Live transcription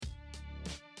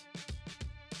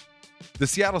The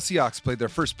Seattle Seahawks played their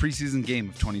first preseason game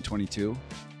of 2022,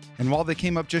 and while they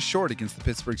came up just short against the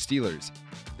Pittsburgh Steelers,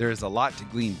 there is a lot to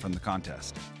glean from the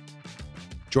contest.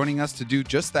 Joining us to do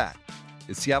just that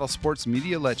is Seattle sports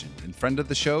media legend and friend of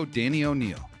the show, Danny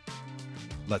O'Neil.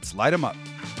 Let's light him up.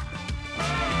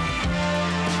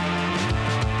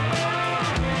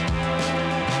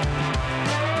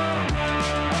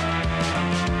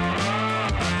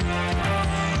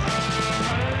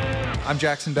 I'm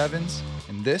Jackson Bevins,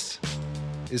 and this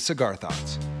is Cigar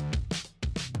Thoughts.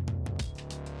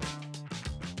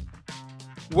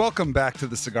 Welcome back to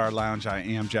the Cigar Lounge. I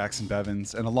am Jackson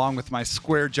Bevins, and along with my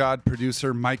square-jawed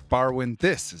producer, Mike Barwin,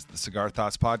 this is the Cigar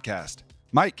Thoughts podcast.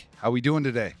 Mike, how we doing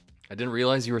today? I didn't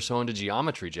realize you were so into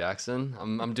geometry, Jackson.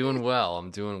 I'm doing well. I'm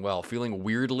doing well. Feeling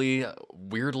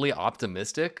weirdly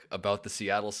optimistic about the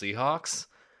Seattle Seahawks.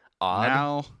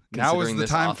 Odd. Now is the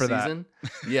time for that.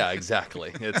 Yeah,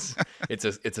 exactly. It's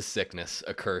a sickness,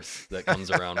 a curse that comes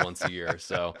around once a year.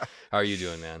 So, how are you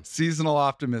doing, man? Seasonal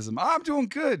optimism. I'm doing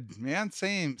good, man.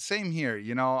 Same here.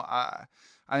 You know, I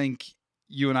think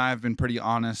you and I have been pretty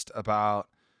honest about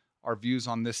our views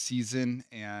on this season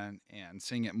and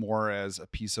seeing it more as a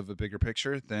piece of a bigger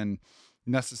picture than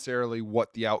necessarily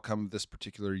what the outcome of this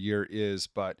particular year is,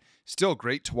 but still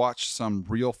great to watch some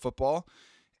real football.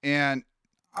 And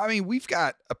I mean, we've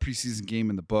got a preseason game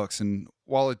in the books, and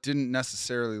while it didn't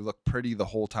necessarily look pretty the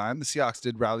whole time, the Seahawks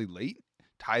did rally late,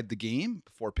 tied the game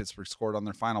before Pittsburgh scored on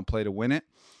their final play to win it.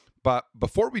 But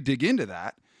before we dig into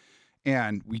that,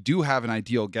 and we do have an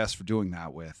ideal guest for doing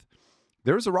that with,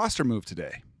 there was a roster move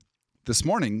today. This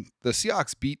morning, the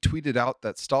Seahawks beat tweeted out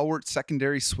that stalwart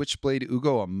secondary switchblade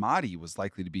Ugo Amadi was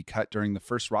likely to be cut during the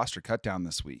first roster cutdown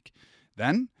this week.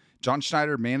 Then, John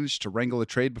Schneider managed to wrangle a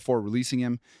trade before releasing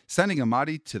him, sending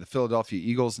Amadi to the Philadelphia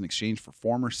Eagles in exchange for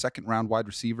former second-round wide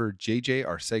receiver J.J.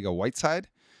 Arcega-Whiteside.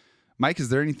 Mike, is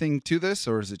there anything to this,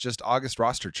 or is it just August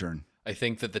roster churn? I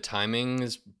think that the timing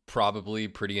is probably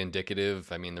pretty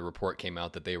indicative. I mean, the report came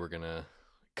out that they were going to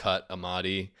cut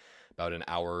Amadi about an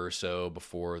hour or so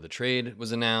before the trade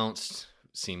was announced.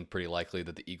 Seemed pretty likely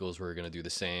that the Eagles were going to do the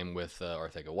same with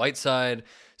Arcega-Whiteside.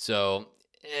 So,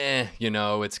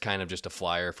 it's kind of just a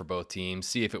flyer for both teams.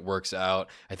 See if it works out.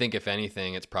 I think if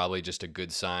anything, it's probably just a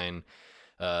good sign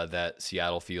that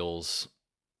Seattle feels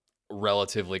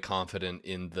relatively confident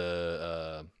in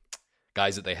the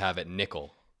guys that they have at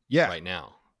nickel right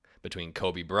now. Between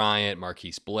Kobe Bryant,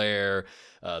 Marquise Blair,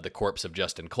 the corpse of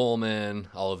Justin Coleman,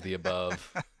 all of the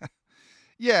above.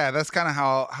 Yeah, that's kind of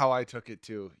how I took it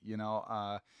too. You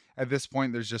know, at this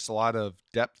point, there's just a lot of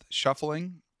depth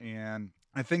shuffling. And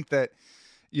I think that,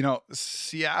 you know,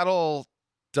 Seattle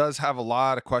does have a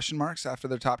lot of question marks after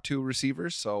their top two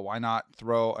receivers. So why not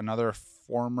throw another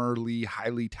formerly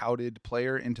highly touted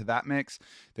player into that mix?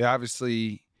 They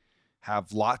obviously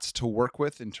have lots to work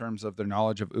with in terms of their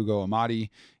knowledge of Ugo Amadi.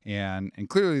 And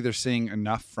clearly they're seeing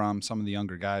enough from some of the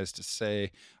younger guys to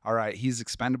say, all right, he's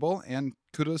expendable. And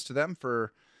kudos to them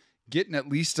for getting at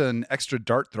least an extra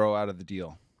dart throw out of the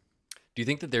deal. Do you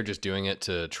think that they're just doing it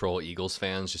to troll Eagles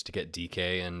fans just to get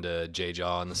DK and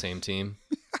J-Jaw on the same team?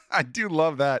 I do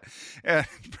love that. And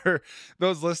for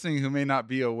those listening who may not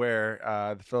be aware,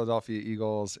 the Philadelphia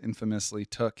Eagles infamously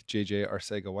took J.J.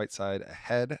 Arcega-Whiteside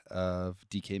ahead of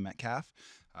DK Metcalf,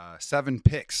 7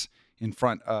 picks in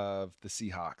front of the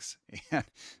Seahawks. And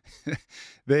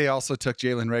they also took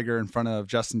Jalen Reagor in front of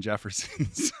Justin Jefferson.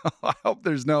 So I hope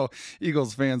there's no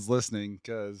Eagles fans listening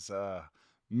because,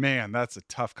 man, that's a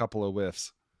tough couple of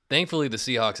whiffs. Thankfully, the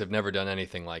Seahawks have never done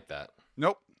anything like that.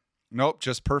 Nope,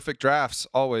 just perfect drafts,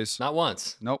 always. Not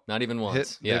once. Nope. Not even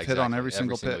once. They've hit on every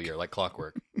single pick. Year, like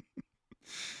clockwork.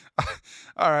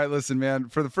 All right, listen, man.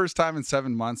 For the first time in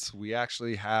 7 months, we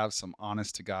actually have some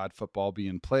honest-to-God football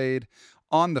being played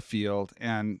on the field.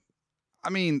 And, I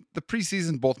mean, the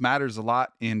preseason both matters a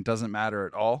lot and doesn't matter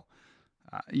at all.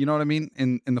 You know what I mean?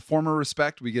 In the former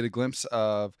respect, we get a glimpse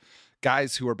of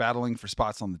guys who are battling for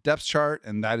spots on the depth chart,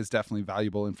 and that is definitely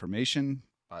valuable information.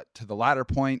 But to the latter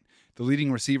point, the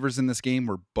leading receivers in this game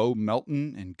were Bo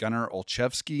Melton and Gunnar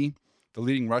Olszewski. The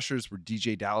leading rushers were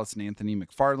DJ Dallas and Anthony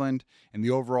McFarland, and the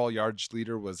overall yardage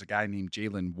leader was a guy named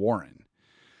Jaylen Warren.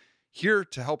 Here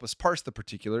to help us parse the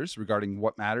particulars regarding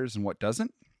what matters and what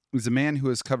doesn't is a man who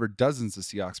has covered dozens of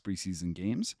Seahawks preseason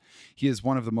games. He is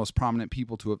one of the most prominent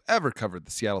people to have ever covered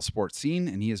the Seattle sports scene,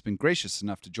 and he has been gracious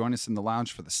enough to join us in the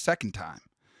lounge for the second time.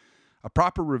 A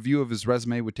proper review of his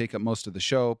resume would take up most of the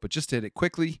show, but just to hit it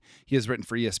quickly, he has written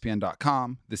for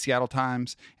ESPN.com, the Seattle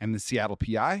Times, and the Seattle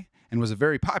PI, and was a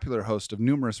very popular host of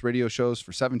numerous radio shows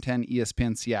for 710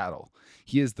 ESPN Seattle.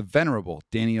 He is the venerable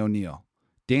Danny O'Neil.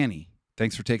 Danny,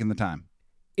 thanks for taking the time.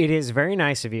 It is very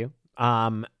nice of you.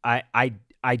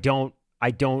 I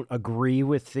don't agree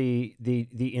with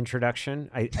the introduction.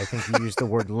 I think you used the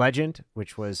word legend,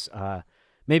 which was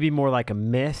maybe more like a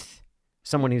myth,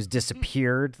 someone who's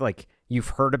disappeared. Like you've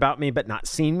heard about me but not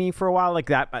seen me for a while. Like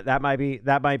that might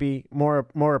be more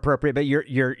appropriate. But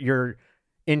you're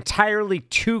entirely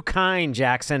too kind,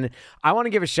 Jackson. I want to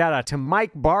give a shout out to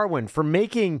Mike Barwin for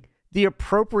making the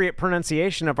appropriate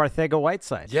pronunciation of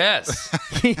Arcega-Whiteside. Yes.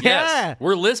 Yeah. Yes.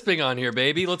 We're lisping on here,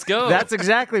 baby. Let's go. That's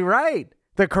exactly right.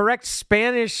 The correct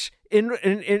Spanish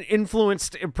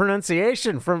influenced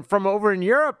pronunciation from over in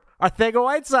Europe,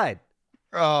 Arcega-Whiteside.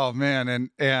 Oh man,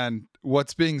 and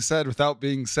what's being said without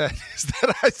being said is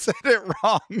that I said it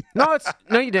wrong. No,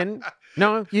 you didn't.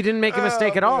 No, you didn't make a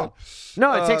mistake at all.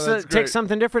 No, it takes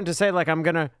something different to say, like, I'm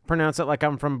gonna pronounce it like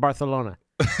I'm from Barcelona.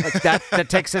 Like that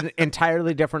takes an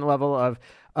entirely different level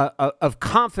of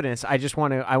confidence. I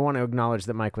want to acknowledge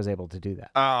that Mike was able to do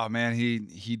that. Oh man,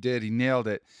 he did. He nailed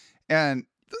it. And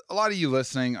a lot of you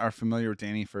listening are familiar with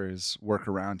Danny for his work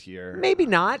around here. Maybe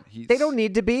not. They don't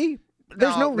need to be.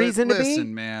 There's no reason to be.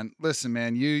 Listen,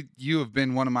 man. You have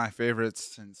been one of my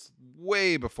favorites since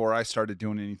way before I started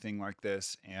doing anything like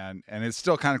this, and it's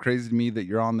still kind of crazy to me that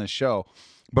you're on this show.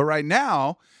 But right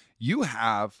now, you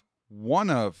have one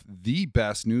of the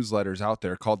best newsletters out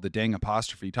there called The Dang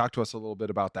Apostrophe. Talk to us a little bit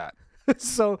about that.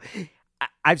 So,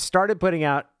 I've started putting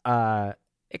out.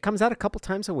 It comes out a couple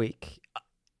times a week.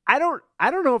 I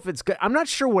don't know if it's good. I'm not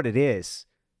sure what it is,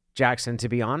 Jackson, to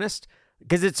be honest,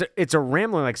 because it's a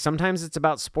rambling. Like sometimes it's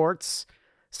about sports,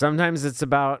 sometimes it's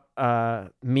about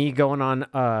me going on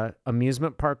a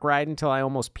amusement park ride until I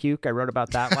almost puke. I wrote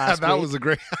about that last that week. Was a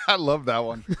great. I love that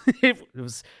one. It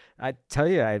was. I tell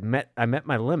you, I met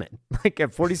my limit. Like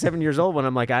at 47 years old, when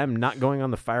I'm like, I'm not going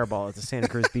on the Fireball at the Santa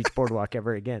Cruz Beach Boardwalk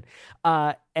ever again.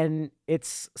 And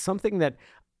it's something that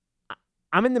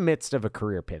I'm in the midst of a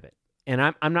career pivot. And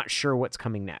I'm not sure what's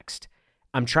coming next.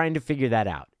 I'm trying to figure that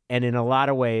out. And in a lot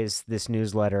of ways, this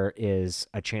newsletter is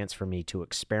a chance for me to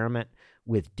experiment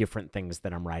with different things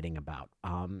that I'm writing about.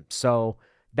 So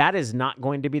that is not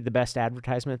going to be the best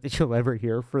advertisement that you'll ever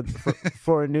hear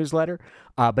for a newsletter.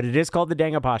 But it is called The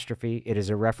Dang Apostrophe. It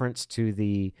is a reference to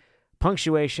the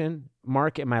punctuation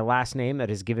mark in my last name that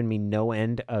has given me no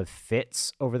end of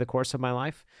fits over the course of my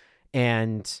life.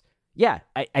 And yeah,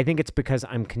 I think it's because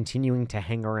I'm continuing to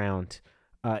hang around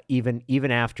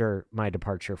even after my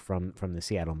departure from the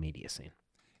Seattle media scene.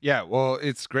 Yeah, well,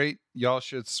 it's great. Y'all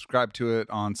should subscribe to it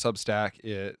on Substack.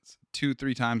 It's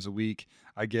 2-3 times a week.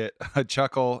 I get a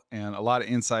chuckle and a lot of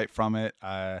insight from it.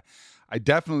 I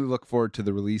definitely look forward to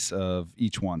the release of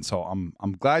each one. So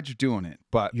I'm glad you're doing it.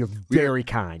 But you're very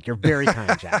kind. You're very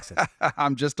kind, Jackson.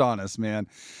 I'm just honest, man.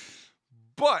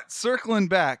 But circling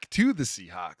back to the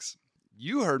Seahawks.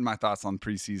 You heard my thoughts on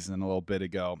preseason a little bit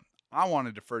ago. I want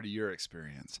to defer to your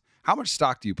experience. How much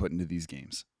stock do you put into these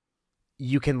games?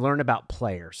 You can learn about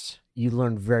players. You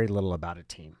learn very little about a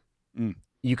team.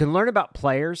 You can learn about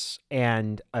players,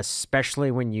 and especially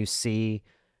when you see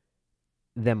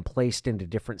them placed into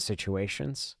different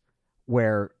situations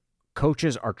where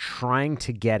coaches are trying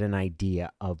to get an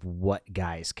idea of what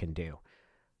guys can do.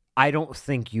 I don't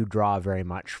think you draw very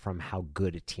much from how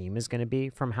good a team is going to be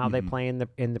from how they play in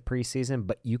the preseason,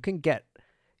 but you can get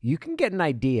an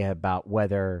idea about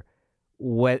whether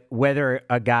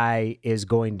a guy is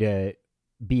going to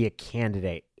be a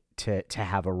candidate to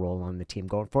have a role on the team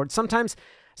going forward. Sometimes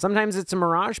it's a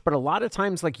mirage, but a lot of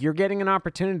times, like, you're getting an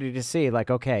opportunity to see, like,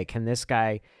 okay, can this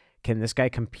guy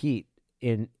compete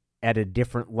at a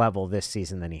different level this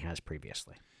season than he has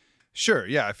previously? Sure.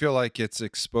 Yeah. I feel like it's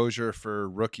exposure for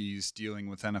rookies dealing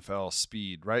with NFL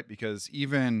speed, right? Because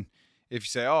even if you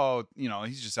say, oh,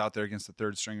 he's just out there against the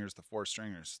third stringers, the fourth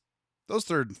stringers, those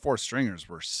third and fourth stringers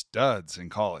were studs in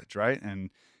college, right? And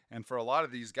for a lot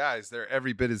of these guys, they're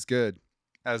every bit as good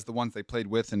as the ones they played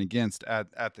with and against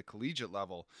at the collegiate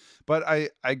level. But I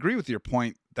agree with your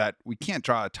point that we can't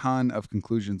draw a ton of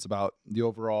conclusions about the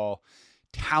overall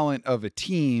talent of a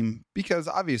team because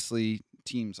obviously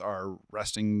teams are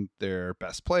resting their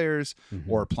best players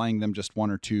or playing them just one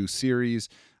or two series.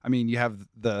 I mean, you have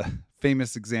the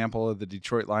famous example of the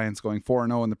Detroit Lions going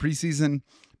 4-0 in the preseason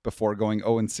before going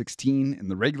 0-16 in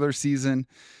the regular season.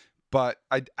 But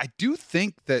I do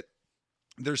think that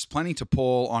there's plenty to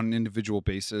pull on an individual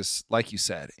basis, like you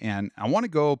said. And I want to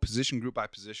go position group by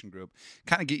position group,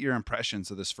 kind of get your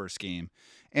impressions of this first game.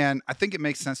 And I think it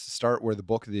makes sense to start where the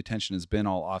bulk of the attention has been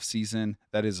all offseason.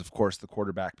 That is, of course, the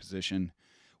quarterback position.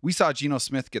 We saw Geno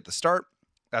Smith get the start.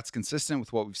 That's consistent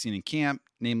with what we've seen in camp,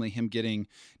 namely him getting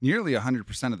nearly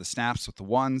 100% of the snaps with the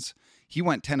ones. He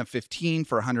went 10 of 15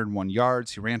 for 101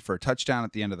 yards. He ran for a touchdown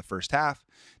at the end of the first half.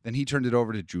 Then he turned it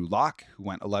over to Drew Lock, who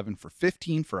went 11 for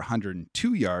 15 for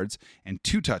 102 yards and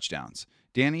 2 touchdowns.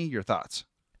 Danny, your thoughts?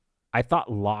 I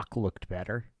thought Lock looked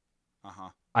better. Uh-huh.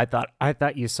 I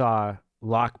thought you saw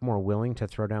Lock more willing to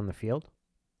throw down the field,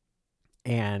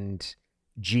 and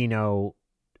Geno,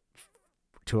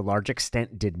 to a large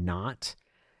extent, did not.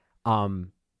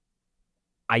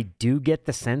 I do get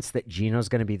the sense that Geno's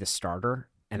going to be the starter,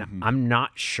 and I'm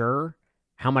not sure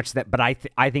how much that, but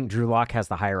I think Drew Lock has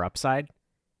the higher upside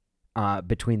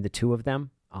between the two of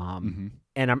them. And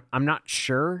I'm not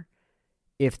sure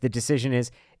if the decision is,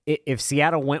 if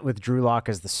Seattle went with Drew Lock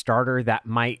as the starter, that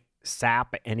might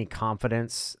sap any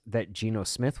confidence that Geno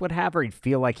Smith would have, or he'd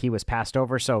feel like he was passed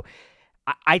over. So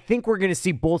I think we're going to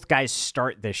see both guys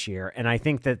start this year. And I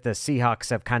think that the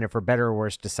Seahawks have kind of, for better or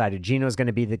worse, decided Geno's going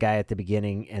to be the guy at the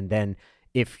beginning. And then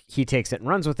if he takes it and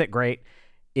runs with it, great.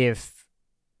 If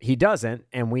he doesn't,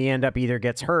 and we end up either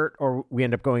gets hurt or we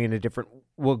end up going in a different,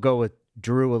 we'll go with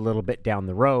Drew a little bit down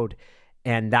the road,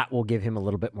 and that will give him a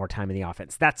little bit more time in the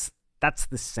offense. That's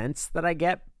the sense that I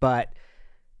get. But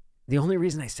the only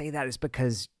reason I say that is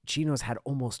because Geno's had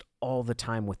almost all the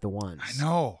time with the ones.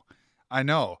 I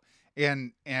know.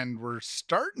 And we're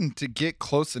starting to get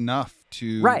close enough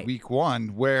to week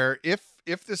 1 where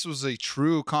if this was a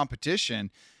true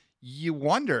competition, you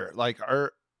wonder, like,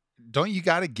 don't you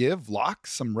got to give Locke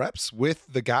some reps with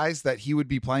the guys that he would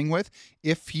be playing with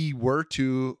if he were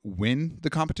to win the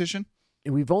competition?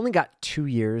 We've only got 2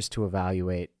 years to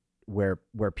evaluate where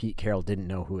Pete Carroll didn't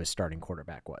know who his starting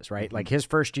quarterback was, right? Like his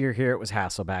first year here, it was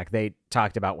Hasselbeck. They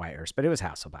talked about Whitehurst, but it was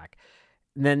Hasselbeck.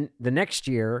 And then the next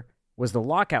year was the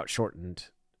lockout shortened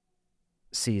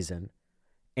season,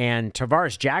 and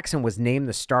Tavares Jackson was named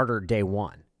the starter day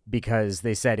 1 because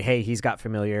they said, hey, he's got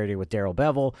familiarity with Darrell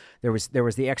Bevel. There was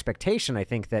the expectation, I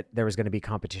think, that there was going to be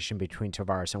competition between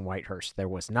Tavares and Whitehurst. There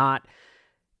was not.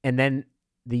 And then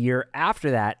the year after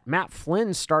that, Matt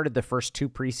Flynn started the first 2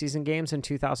 preseason games in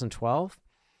 2012,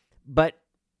 but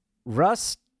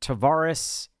Russ,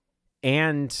 Tavares,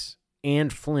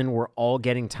 and Flynn were all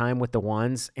getting time with the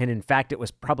ones. And in fact, it was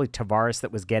probably Tavares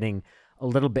that was getting a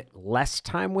little bit less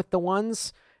time with the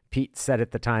ones. Pete said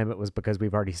at the time it was because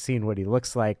we've already seen what he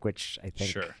looks like, which I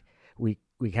think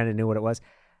we kind of knew what it was.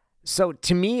 So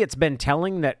to me, it's been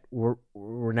telling that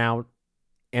we're now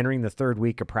entering the 3rd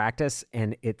week of practice,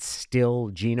 and it's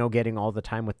still Geno getting all the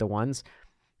time with the ones.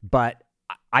 But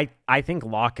I think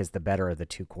Locke is the better of the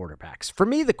 2 quarterbacks. For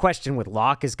me, the question with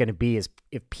Locke is going to be is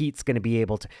if Pete's going to be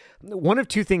able to. One of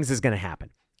 2 things is going to happen.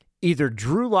 Either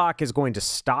Drew Lock is going to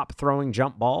stop throwing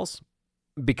jump balls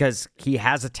because he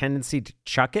has a tendency to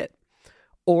chuck it,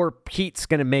 or Pete's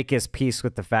going to make his peace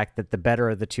with the fact that the better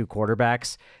of the 2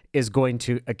 quarterbacks is going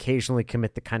to occasionally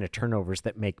commit the kind of turnovers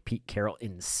that make Pete Carroll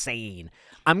insane.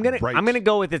 I'm gonna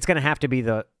go with it's going to have to be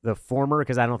the former,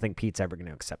 because I don't think Pete's ever going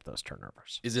to accept those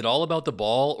turnovers. Is it all about the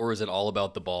ball, or is it all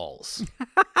about the balls?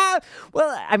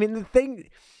 Well, I mean, the thing,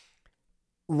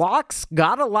 Locke's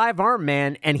got a live arm,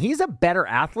 man, and he's a better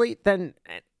athlete than.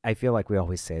 I feel like we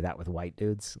always say that with white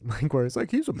dudes, like where it's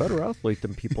like he's a better athlete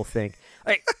than people think.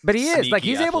 Like, but he is. Like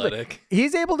he's athletic.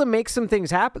 able to make some things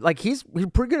happen. Like he's a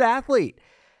pretty good athlete.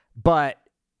 But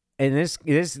and this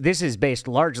is based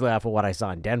largely off of what I saw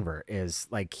in Denver, is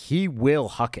like he will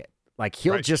huck it. Like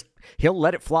he'll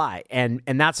let it fly, and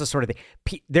that's the sort of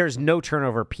thing. There's no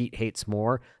turnover Pete hates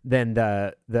more than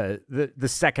the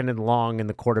second and long and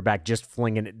the quarterback just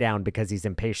flinging it down because he's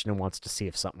impatient and wants to see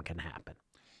if something can happen.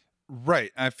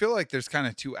 Right. I feel like there's kind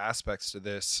of 2 aspects to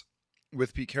this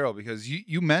with Pete Carroll, because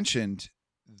you mentioned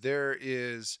there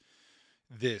is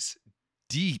this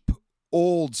deep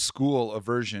old school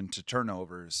aversion to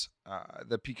turnovers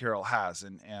that Pete Carroll has.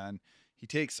 And he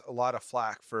takes a lot of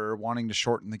flack for wanting to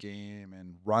shorten the game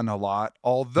and run a lot.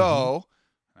 Although,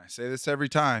 and I say this every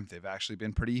time, they've actually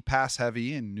been pretty pass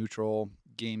heavy in neutral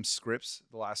game scripts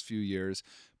the last few years.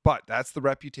 But that's the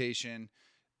reputation.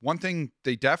 One thing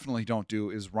they definitely don't do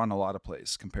is run a lot of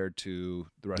plays compared to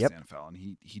the rest of the NFL.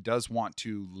 And he does want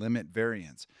to limit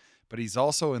variance, but he's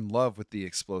also in love with the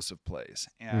explosive plays.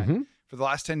 And for the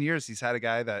last 10 years, he's had a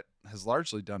guy that has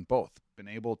largely done both, been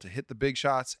able to hit the big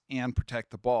shots and protect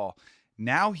the ball.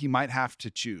 Now he might have to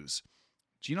choose.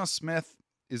 Geno Smith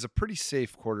is a pretty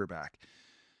safe quarterback,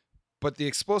 but the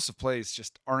explosive plays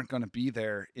just aren't going to be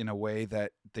there in a way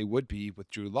that they would be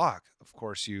with Drew Lock. Of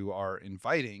course, you are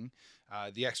inviting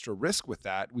the extra risk with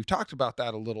that. We've talked about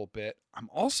that a little bit. I'm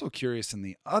also curious in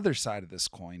the other side of this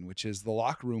coin, which is the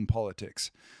locker room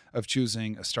politics of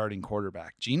choosing a starting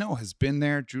quarterback. Geno has been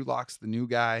there. Drew Lock's the new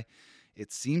guy.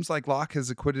 It seems like Lock has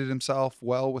acquitted himself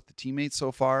well with the teammates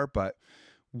so far, but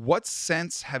what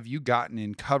sense have you gotten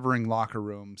in covering locker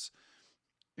rooms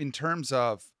in terms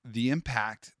of the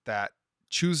impact that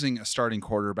choosing a starting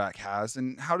quarterback has,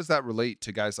 and how does that relate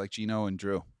to guys like Geno and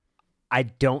Drew? I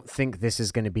don't think this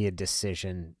is going to be a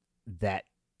decision that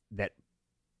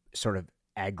sort of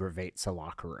aggravates a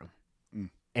locker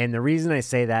room. And the reason I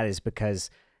say that is because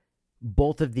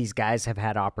both of these guys have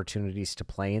had opportunities to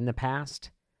play in the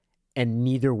past, and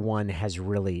neither one has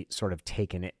really sort of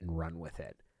taken it and run with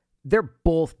it. They're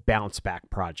both bounce back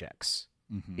projects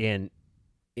in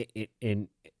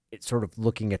sort of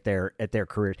looking at their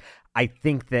careers. I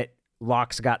think that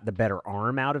Locke's got the better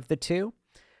arm out of the two,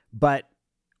 but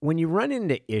when you run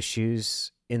into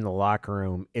issues in the locker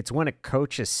room, it's when a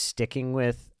coach is sticking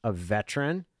with a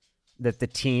veteran that the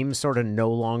team sort of no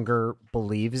longer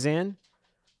believes in,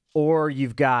 or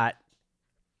you've got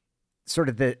sort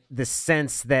of the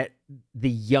sense that the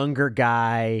younger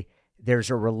guy,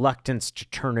 there's a reluctance to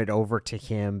turn it over to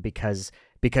him because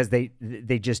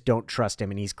they just don't trust him,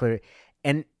 and he's clear.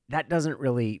 And that doesn't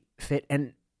really fit.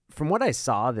 And from what I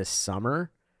saw this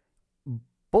summer,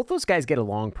 both those guys get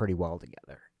along pretty well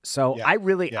together. So Yeah.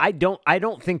 I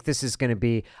don't think this is going to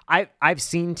be, I've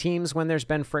seen teams when there's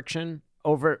been friction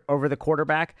over the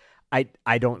quarterback.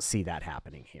 I don't see that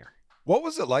happening here. What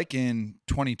was it like in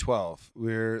 2012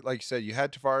 where, like you said, you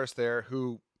had Tavares there,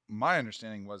 who my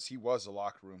understanding was he was a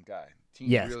locker room guy. Team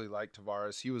Yes. really liked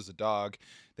Tavares. He was a dog.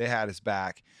 They had his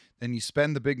back. Then you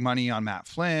spend the big money on Matt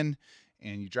Flynn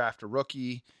and you draft a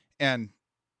rookie. And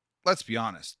let's be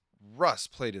honest, Russ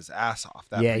played his ass off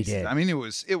that Yeah, he preseason. did. I mean,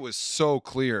 it was so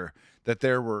clear that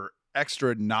there were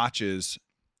extra notches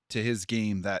to his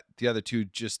game that the other two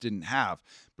just didn't have.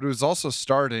 But it was also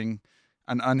starting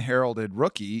an unheralded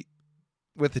rookie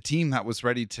with a team that was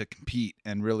ready to compete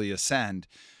and really ascend.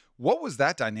 What was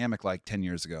that dynamic like 10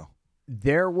 years ago?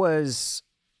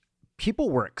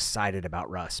 People were excited about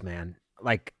Russ, man.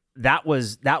 Like that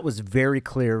was very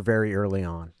clear very early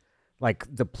on. Like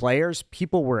the players,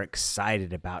 people were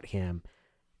excited about him.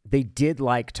 They did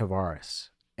like Tavares,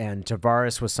 and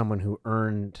Tavares was someone who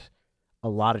earned a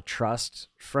lot of trust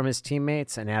from his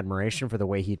teammates and admiration for the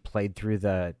way he'd played through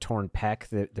the torn pec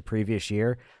the previous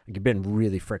year. Like, it'd been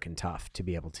really freaking tough to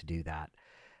be able to do that.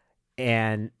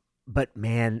 But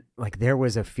man, like there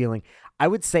was a feeling, I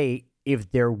would say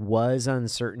if there was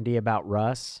uncertainty about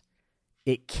Russ,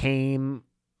 it came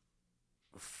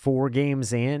 4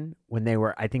 games in when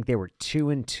I think they were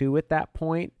 2-2 at that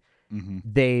point. Mm-hmm.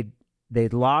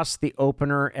 They'd lost the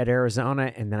opener at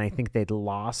Arizona, and then I think they'd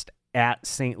lost at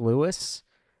St. Louis.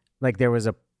 Like they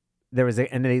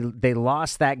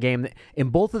lost that game. In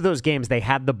both of those games, they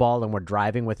had the ball and were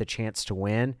driving with a chance to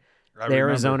win. The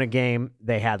Arizona game,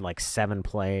 they had like 7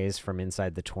 plays from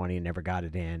inside the 20 and never got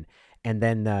it in. And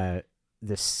then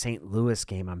the St. Louis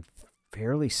game, I'm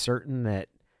fairly certain that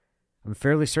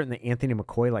Anthony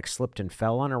McCoy like slipped and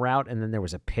fell on a route, and then there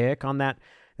was a pick on that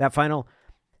final.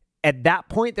 At that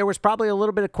point, there was probably a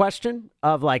little bit of question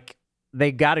of like,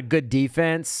 they got a good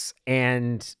defense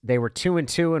and they were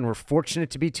 2-2 and were fortunate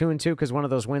to be 2-2 because one of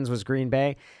those wins was Green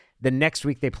Bay. The next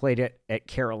week they played it at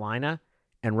Carolina,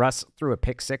 and Russ threw a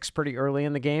pick 6 pretty early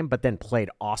in the game, but then played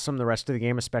awesome the rest of the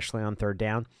game, especially on third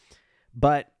down.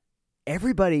 But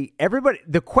everybody,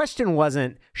 the question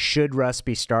wasn't should Russ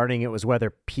be starting. It was whether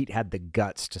Pete had the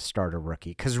guts to start a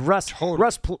rookie, because Russ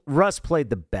played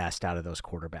the best out of those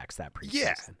quarterbacks that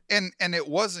preseason. Yeah, and it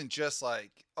wasn't just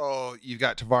like, oh, you've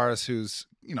got Tavares, who's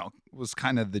was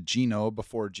kind of the Geno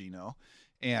before Geno,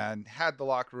 and had the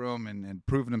locker room and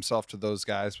proven himself to those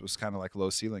guys, was kind of like a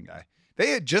low ceiling guy.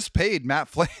 They had just paid Matt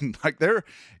Flynn. Like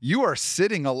you are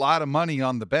sitting a lot of money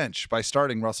on the bench by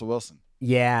starting Russell Wilson.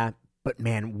 Yeah. But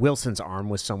man, Wilson's arm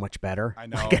was so much better. I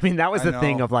know. Like, I mean, that was the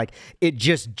thing of like, it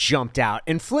just jumped out.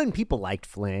 And Flynn, people liked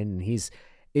Flynn,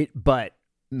 and but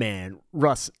man,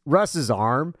 Russ's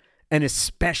arm, and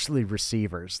especially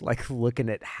receivers, like looking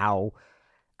at how,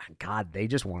 God, they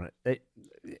just want it.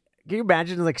 Can you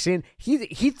imagine like seeing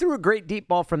he threw a great deep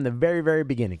ball from the very, very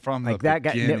beginning. From like the that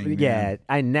beginning, guy,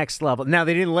 yeah, next level. Now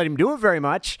they didn't let him do it very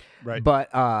much, right? But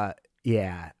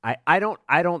yeah, I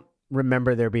don't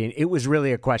remember there being, it was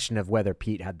really a question of whether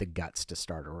Pete had the guts to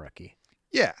start a rookie.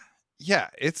 Yeah.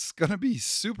 It's going to be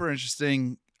super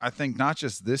interesting, I think, not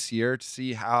just this year to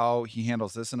see how he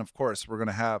handles this. And of course, we're going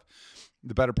to have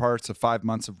the better parts of 5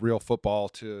 months of real football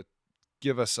to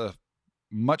give us a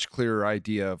much clearer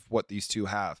idea of what these two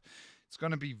have. It's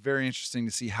going to be very interesting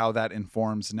to see how that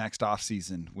informs next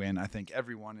offseason, when I think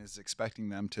everyone is expecting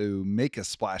them to make a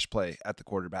splash play at the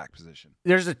quarterback position.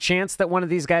 There's a chance that one of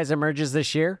these guys emerges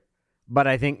this year. But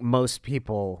I think most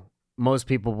people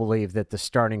believe that the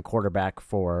starting quarterback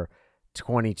for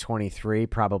 2023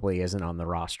 probably isn't on the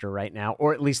roster right now,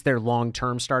 or at least their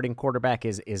long-term starting quarterback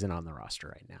isn't on the roster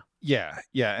right now. Yeah,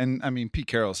 and I mean Pete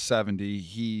Carroll's 70.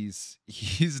 He's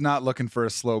not looking for a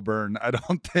slow burn. I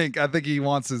don't think. I think he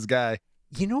wants his guy.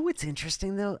 You know what's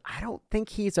interesting though? I don't think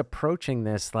he's approaching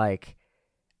this like.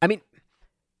 I mean,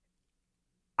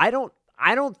 I don't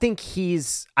think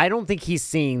he's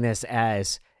seeing this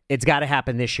as it's got to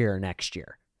happen this year or next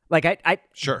year. Like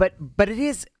Sure. But it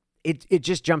is. It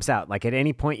just jumps out. Like at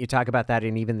any point you talk about that,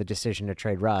 and even the decision to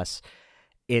trade Russ,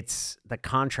 it's the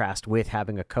contrast with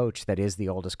having a coach that is the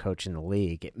oldest coach in the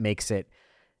league. It makes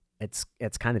it's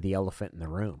kind of the elephant in the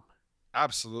room.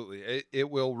 Absolutely. It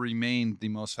will remain the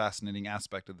most fascinating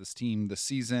aspect of this team this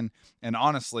season, and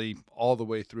honestly, all the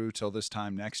way through till this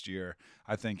time next year,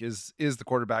 I think is the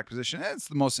quarterback position. It's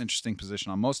the most interesting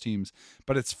position on most teams,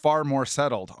 but it's far more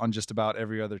settled on just about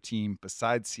every other team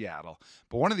besides Seattle.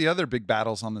 But one of the other big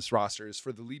battles on this roster is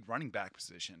for the lead running back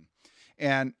position.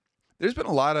 And there's been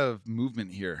a lot of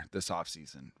movement here this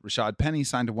offseason. Rashad Penny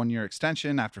signed a 1-year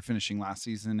extension after finishing last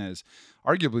season as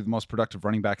arguably the most productive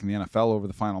running back in the NFL over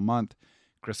the final month.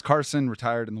 Chris Carson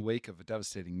retired in the wake of a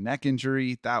devastating neck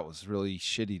injury. That was really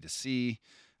shitty to see.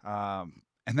 And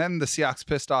then the Seahawks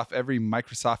pissed off every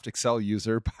Microsoft Excel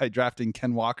user by drafting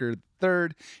Ken Walker III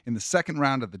in the second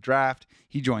round of the draft.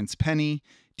 He joins Penny,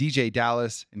 DJ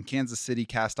Dallas, and Kansas City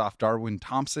cast off Darwin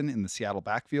Thompson in the Seattle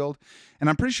backfield. And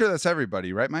I'm pretty sure that's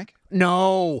everybody, right, Mike?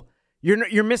 No,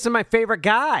 you're missing my favorite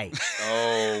guy.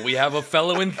 Oh, we have a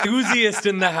fellow enthusiast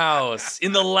in the house,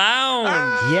 in the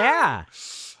lounge. Yeah.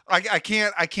 I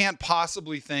can't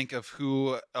possibly think of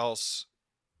who else.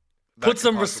 Put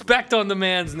some respect on the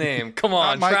man's name. Come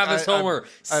on, Mike, Travis Homer,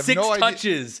 I have 6 no idea.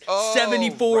 touches,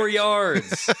 74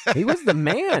 yards. He was the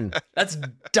man. That's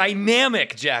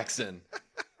dynamic, Jackson.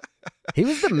 He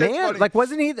was the man. funny. Like,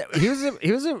 wasn't he?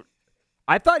 He was a.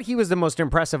 I thought he was the most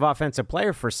impressive offensive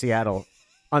player for Seattle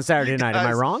on Saturday night. Am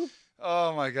I wrong?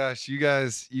 Oh my gosh, you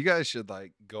guys should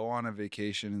like go on a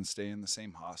vacation and stay in the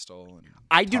same hostel. And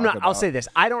I do talk not. I'll about- say this.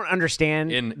 I don't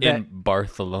understand In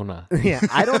Barcelona. Yeah,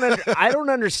 I don't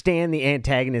understand the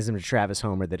antagonism to Travis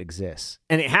Homer that exists.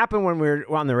 And it happened when we were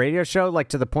on the radio show, like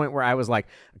to the point where I was like,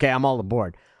 okay, I'm all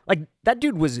aboard. Like that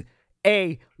dude was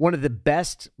one of the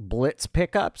best blitz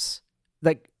pickups.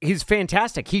 Like he's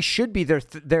fantastic. He should be their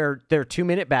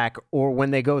 2-minute back, or when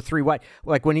they go 3 wide.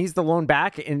 Like when he's the lone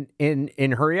back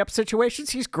in hurry up situations,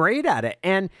 he's great at it.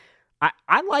 And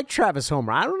I like Travis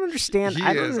Homer. I don't understand. He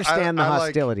I don't is. understand the I like-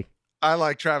 hostility. I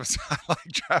like Travis. I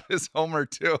like Travis Homer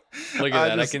too. Look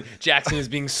at that. Jackson is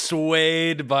being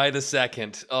swayed by the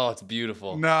second. Oh, it's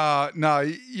beautiful. No,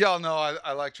 y'all know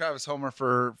I like Travis Homer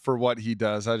for what he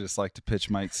does. I just like to pitch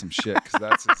Mike some shit because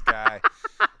that's his guy.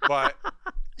 But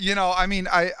I mean,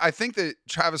 I think that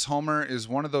Travis Homer is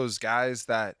one of those guys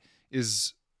that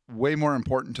is way more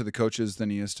important to the coaches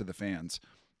than he is to the fans.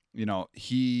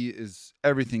 He is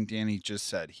everything Danny just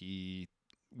said. He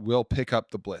will pick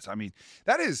up the blitz. I mean,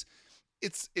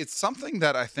 it's something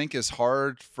that I think is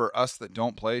hard for us that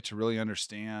don't play to really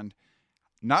understand.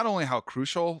 Not only how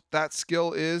crucial that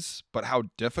skill is, but how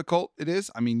difficult it is.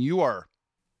 I mean,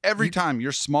 every time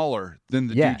you're smaller than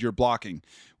the dude you're blocking.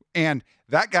 And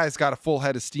that guy's got a full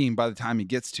head of steam by the time he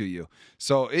gets to you.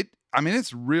 So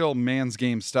it's real man's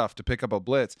game stuff to pick up a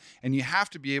blitz. And you have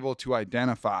to be able to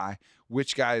identify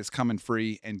which guy is coming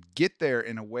free and get there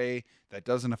in a way that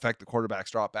doesn't affect the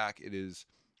quarterback's drop back. It is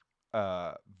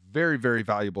a very, very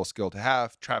valuable skill to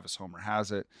have. Travis Homer has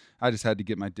it. I just had to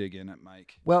get my dig in at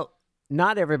Mike. Well,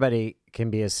 not everybody can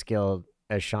be as skilled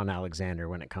as Sean Alexander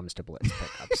when it comes to blitz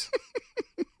pickups.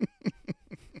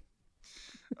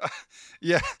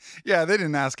 Yeah, they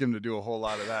didn't ask him to do a whole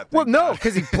lot of that. Well, thank no, God.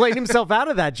 because he played himself out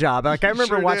of that job. Like I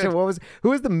remember sure watching did. who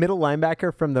was the middle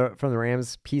linebacker from the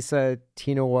Rams? Pisa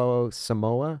Tinowo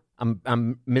Samoa.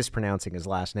 I'm mispronouncing his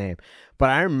last name,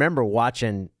 but I remember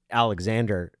watching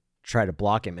Alexander try to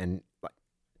block him, and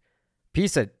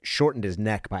Pisa shortened his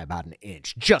neck by about an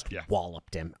inch, just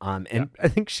walloped him. And I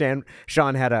think Sean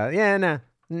had a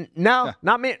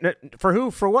not me, for who,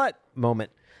 for what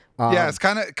moment. It's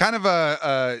kind of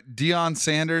a Deion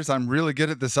Sanders. I'm really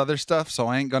good at this other stuff, so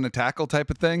I ain't gonna tackle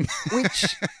type of thing.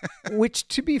 which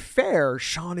to be fair,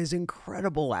 Sean is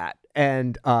incredible at.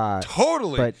 And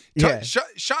Totally. but yeah.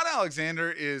 Sean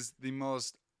Alexander is the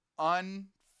most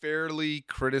unfairly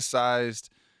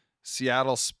criticized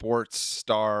Seattle sports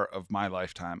star of my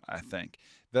lifetime, I think.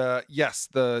 The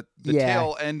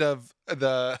tail end of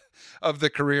the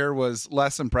career was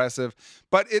less impressive,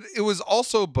 but it was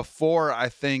also before I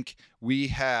think we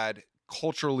had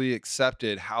culturally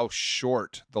accepted how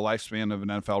short the lifespan of an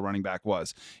NFL running back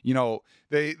was. You know,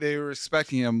 they were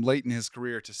expecting him late in his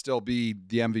career to still be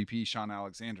the MVP, Sean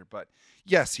Alexander. But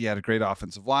yes, he had a great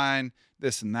offensive line,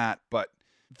 this and that. But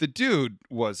the dude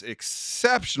was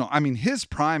exceptional. I mean, his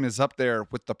prime is up there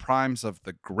with the primes of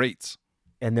the greats.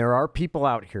 And there are people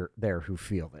out there who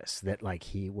feel this, that like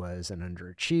he was an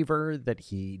underachiever, that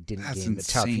he didn't gain the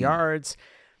tough yards.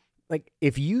 Like,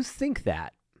 if you think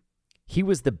that, he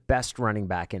was the best running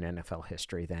back in NFL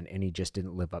history then, and he just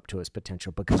didn't live up to his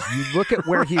potential, because you look at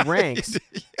where he ranks.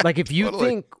 Yeah, like, if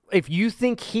you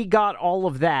think he got all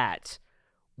of that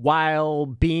while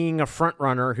being a front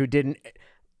runner who didn't,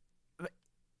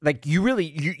 like,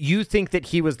 you think that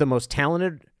he was the most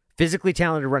talented, physically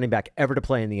talented running back ever to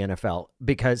play in the NFL,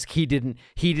 because he didn't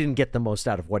get the most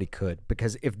out of what he could.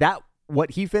 Because if that,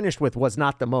 what he finished with was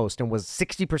not the most and was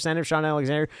 60% of Sean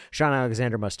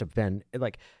Alexander must have been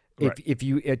like, right. if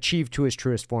you achieved to his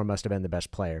truest form, must have been the best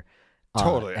player.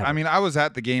 Totally. Ever. I mean, I was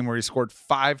at the game where he scored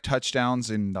 5 touchdowns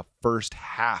in the first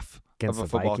half against of a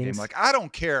the football Vikings. game. Like, I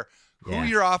don't care who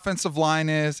your offensive line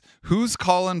is, who's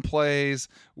calling plays,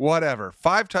 whatever.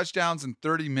 5 touchdowns in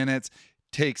 30 minutes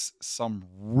takes some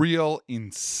real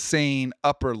insane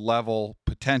upper level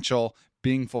potential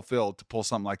being fulfilled to pull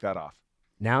something like that off.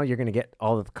 Now you're going to get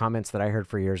all of the comments that I heard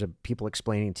for years of people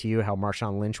explaining to you how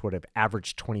Marshawn Lynch would have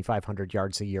averaged 2,500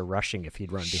 yards a year rushing if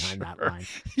he'd run behind that line.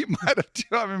 He might have too.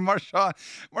 I mean,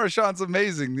 Marshawn's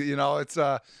amazing. You know, it's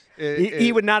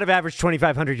he would not have averaged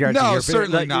 2,500 yards a year. No,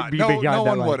 certainly not. No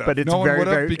one would have. But it's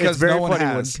very because no one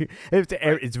has.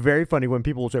 It's very funny when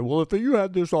people will say, "Well, if you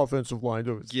had this offensive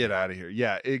line, get out of here."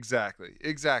 Yeah,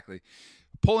 exactly.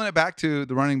 Pulling it back to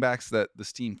the running backs that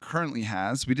this team currently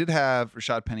has, we did have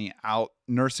Rashad Penny out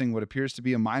nursing what appears to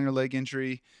be a minor leg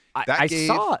injury. I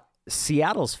saw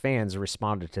Seattle's fans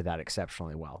responded to that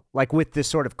exceptionally well, like with this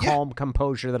sort of calm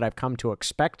composure that I've come to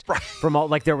expect from all.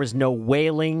 Like, there was no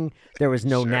wailing, there was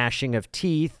no gnashing of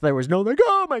teeth, there was no like,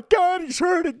 "Oh my God, he's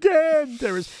hurt again."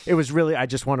 It was really. I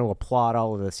just want to applaud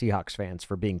all of the Seahawks fans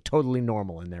for being totally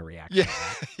normal in their reaction.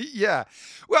 Yeah.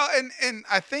 Well, and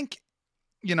I think,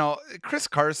 you know, Chris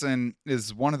Carson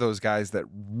is one of those guys that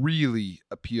really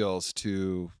appeals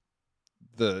to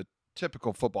the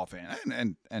typical football fan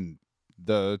and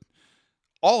the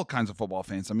all kinds of football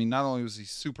fans. I mean, not only was he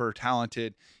super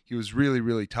talented, he was really,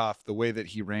 really tough. The way that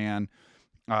he ran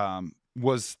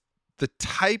was the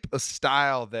type of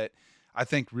style that I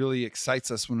think really excites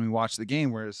us when we watch the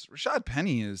game. Whereas Rashad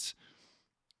Penny is,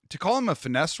 to call him a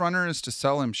finesse runner is to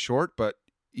sell him short, but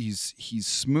he's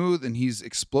smooth and he's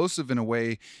explosive in a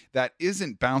way that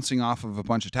isn't bouncing off of a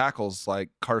bunch of tackles like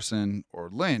Carson or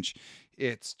Lynch.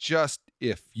 It's just,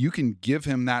 if you can give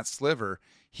him that sliver,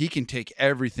 he can take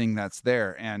everything that's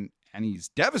there, and he's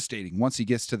devastating once he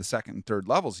gets to the second and third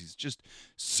levels. He's just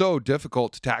so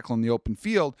difficult to tackle in the open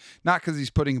field, not because he's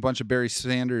putting a bunch of Barry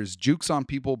Sanders jukes on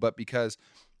people, but because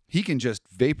he can just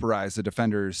vaporize the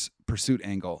defender's pursuit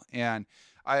angle. And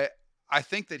I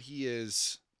think that he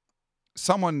is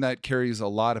someone that carries a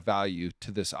lot of value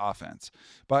to this offense,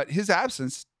 but his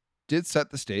absence did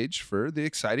set the stage for the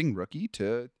exciting rookie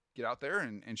to get out there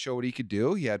and show what he could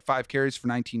do. He had 5 carries for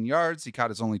 19 yards. He caught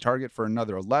his only target for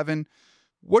another 11.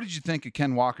 What did you think of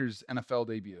Ken Walker's NFL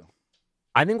debut?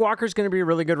 I think Walker's going to be a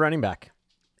really good running back.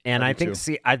 And I think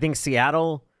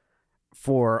Seattle,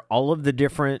 for all of the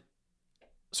different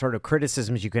sort of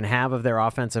criticisms you can have of their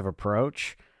offensive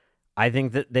approach, I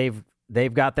think that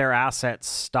they've got their assets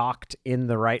stocked in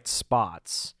the right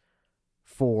spots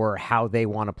for how they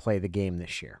want to play the game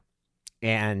this year.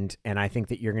 And I think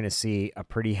that you're going to see a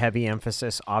pretty heavy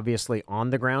emphasis, obviously, on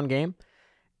the ground game,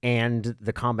 and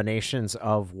the combinations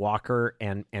of Walker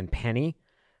and Penny.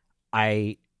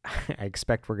 I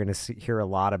expect we're going to hear a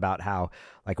lot about how,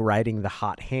 like, riding the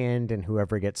hot hand and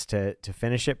whoever gets to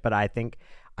finish it. But I think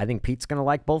Pete's going to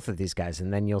like both of these guys,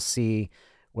 and then you'll see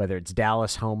whether it's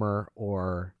Dallas, Homer,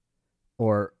 or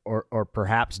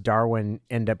perhaps Darwin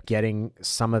end up getting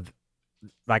some of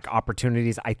like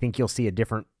opportunities. I think you'll see a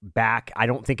different back. I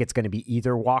don't think it's going to be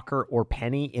either Walker or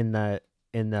Penny in the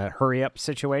hurry up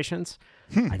situations.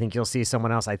 I think you'll see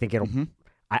someone else. I think it'll.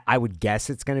 I would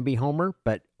guess it's going to be Homer,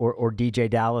 but or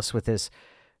DJ Dallas with his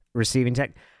receiving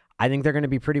tech. I think they're going to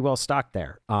be pretty well stocked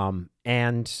there.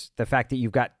 And the fact that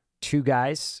you've got 2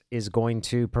 guys is going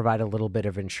to provide a little bit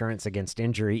of insurance against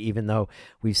injury, even though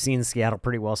we've seen Seattle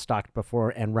pretty well stocked before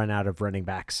and run out of running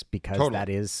backs, because that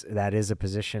is a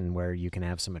position where you can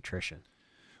have some attrition.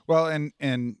 Well,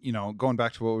 and you know, going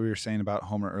back to what we were saying about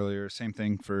Homer earlier, same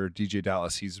thing for DJ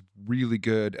Dallas. He's really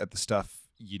good at the stuff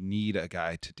you need a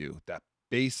guy to do. That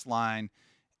baseline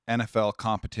NFL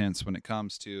competence when it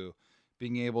comes to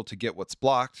being able to get what's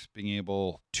blocked, being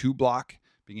able to block,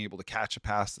 being able to catch a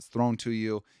pass that's thrown to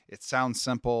you. It sounds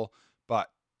simple,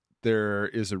 but there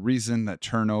is a reason that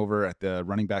turnover at the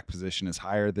running back position is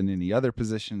higher than any other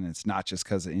position. And it's not just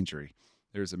because of injury.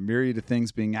 There's a myriad of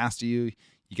things being asked of you.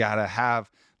 You got to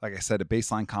have, like I said, a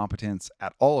baseline competence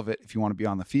at all of it if you want to be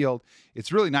on the field.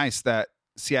 It's really nice that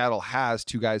Seattle has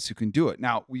two guys who can do it.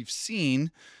 Now, we've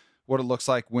seen what it looks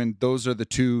like when those are the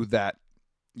two that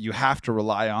you have to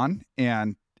rely on,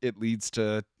 and it leads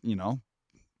to,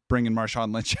 bringing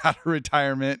Marshawn Lynch out of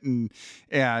retirement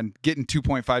and getting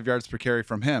 2.5 yards per carry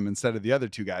from him instead of the other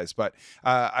two guys. But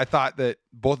I thought that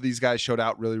both of these guys showed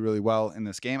out really, really well in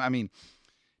this game. I mean,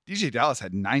 DJ Dallas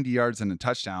had 90 yards and a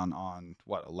touchdown on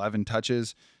 11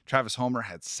 touches. Travis Homer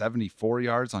had 74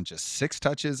 yards on just 6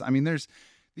 touches. I mean,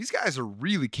 these guys are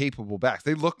really capable backs.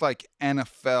 They look like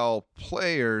NFL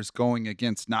players going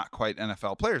against not quite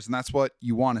NFL players. And that's what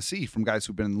you want to see from guys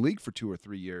who've been in the league for 2 or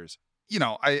 3 years.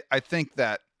 I think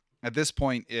that at this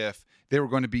point, if they were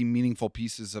going to be meaningful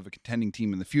pieces of a contending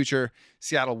team in the future,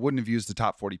 Seattle wouldn't have used the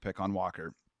top 40 pick on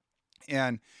Walker.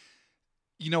 And,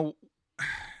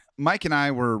 Mike and I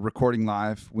were recording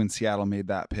live when Seattle made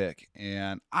that pick,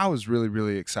 and I was really,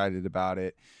 really excited about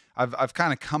it. I've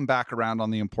kind of come back around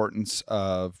on the importance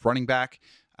of running back,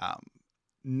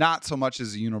 not so much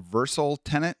as a universal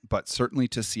tenet, but certainly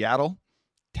to Seattle.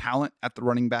 Talent at the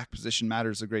running back position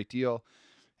matters a great deal.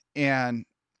 And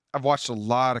I've watched a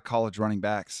lot of college running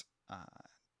backs.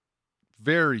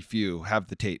 Very few have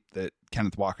the tape that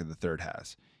Kenneth Walker III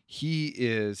has.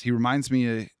 He reminds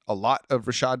me a lot of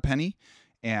Rashad Penny,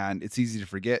 and it's easy to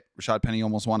forget. Rashad Penny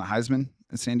almost won a Heisman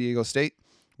at San Diego State,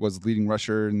 was the leading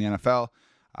rusher in the NFL.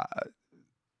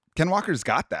 Ken Walker's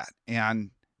got that,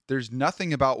 and there's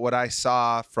nothing about what I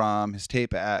saw from his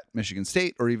tape at Michigan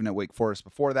State or even at Wake Forest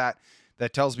before that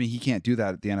tells me he can't do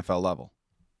that at the NFL level.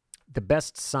 The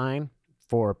best sign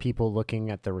for people looking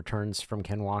at the returns from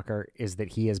Ken Walker is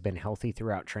that he has been healthy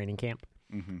throughout training camp.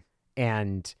 Mm-hmm.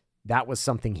 And that was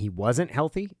something he wasn't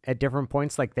healthy at different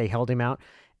points. Like, they held him out.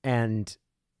 And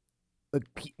look,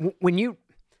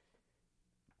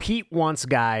 Pete wants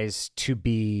guys to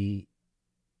be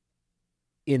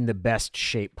in the best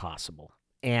shape possible.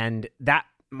 And that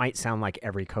might sound like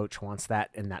every coach wants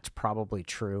that, and that's probably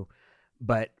true.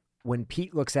 But when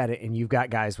Pete looks at it and you've got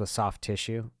guys with soft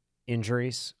tissue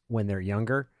injuries when they're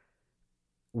younger,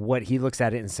 what he looks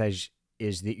at it and says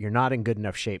is that you're not in good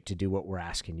enough shape to do what we're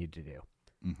asking you to do.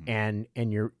 Mm-hmm.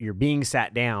 And you're being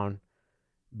sat down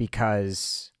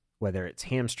because whether it's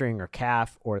hamstring or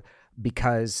calf, or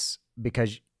because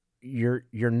you're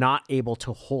not able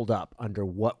to hold up under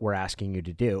what we're asking you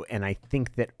to do. And I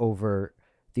think that over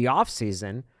the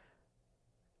offseason,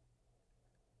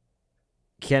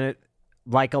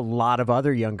 like a lot of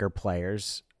other younger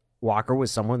players, Walker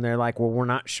was someone they're like, well, we're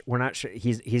not sure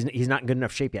he's not in good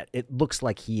enough shape yet. It looks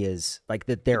like he is, like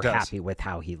that they're happy with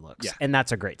how he looks. Yeah. And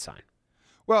that's a great sign.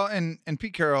 Well, and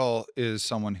Pete Carroll is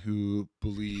someone who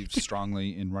believes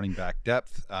strongly in running back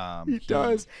depth. He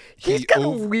does. He's got a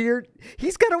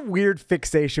weird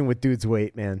fixation with dude's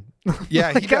weight, man.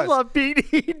 Yeah, he does. I love Pete.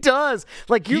 He does.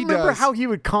 Like, you remember how he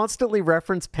would constantly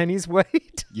reference Penny's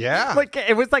weight? Yeah. Like,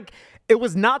 it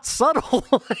was not subtle.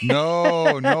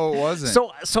 No, it wasn't.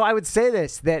 So I would say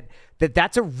this,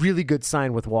 that's a really good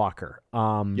sign with Walker.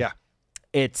 Yeah.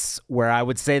 It's where I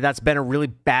would say that's been a really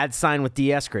bad sign with D.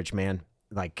 Eskridge, man.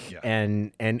 Like, yeah.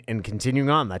 and continuing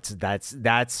on, I think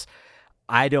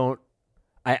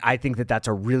that's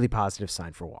a really positive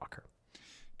sign for Walker.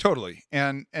 Totally.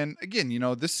 And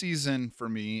again, this season for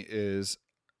me is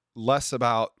less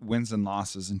about wins and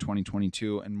losses in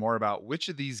 2022 and more about which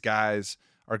of these guys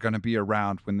are going to be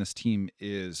around when this team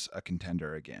is a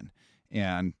contender again.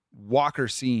 And Walker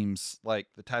seems like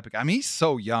the type of guy. I mean, he's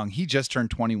so young. He just turned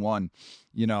 21.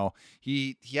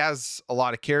 He has a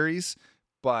lot of carries,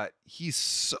 but he's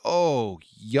so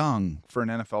young for an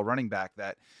NFL running back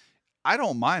that I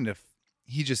don't mind if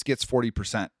he just gets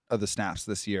 40% of the snaps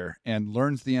this year and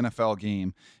learns the NFL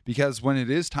game, because when it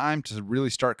is time to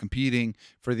really start competing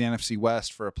for the NFC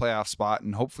West for a playoff spot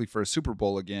and hopefully for a Super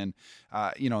Bowl again,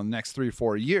 in the next 3 or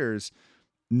 4 years,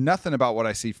 nothing about what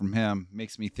I see from him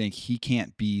makes me think he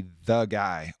can't be the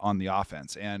guy on the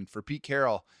offense. And for Pete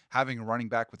Carroll, having a running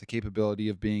back with the capability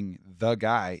of being the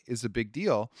guy is a big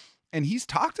deal. And he's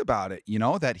talked about it,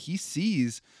 that he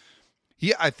sees,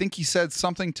 I think he said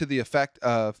something to the effect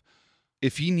of,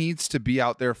 if he needs to be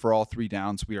out there for all 3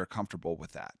 downs, we are comfortable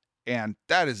with that. And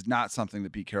that is not something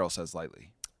that Pete Carroll says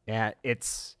lightly. Yeah,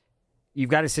 you've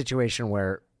got a situation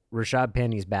where Rashad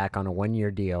Penny's back on a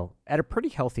 1-year deal at a pretty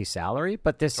healthy salary,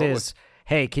 but this is,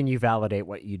 hey, can you validate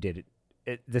what you did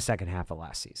the second half of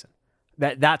last season?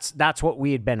 that's what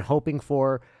we had been hoping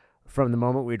for from the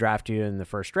moment we drafted you in the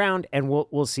first round, and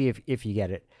we'll see if you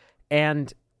get it.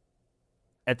 And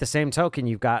at the same token,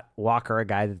 you've got Walker, a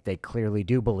guy that they clearly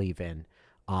do believe in.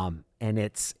 And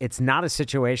it's not a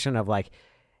situation of like,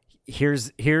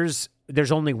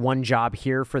 there's only one job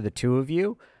here for the two of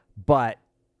you, but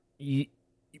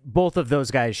both of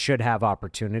those guys should have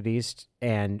opportunities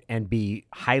and be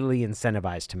highly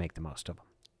incentivized to make the most of them.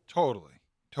 Totally.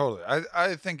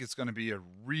 I think it's going to be a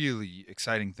really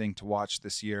exciting thing to watch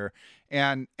this year,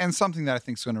 and something that I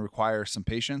think is going to require some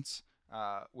patience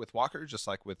with Walker, just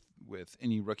like with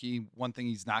any rookie. One thing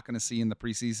he's not going to see in the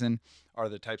preseason are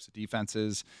the types of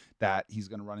defenses that he's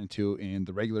going to run into in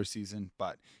the regular season.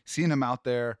 But seeing him out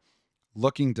there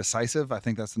looking decisive, I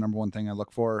think that's the number one thing I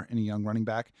look for in a young running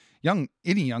back.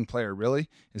 Any young player really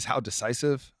is how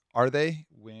decisive are they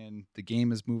when the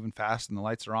game is moving fast and the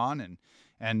lights are on,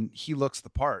 and he looks the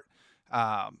part.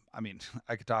 I mean,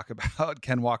 I could talk about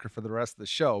Ken Walker for the rest of the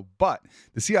show, but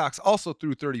the Seahawks also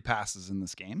threw 30 passes in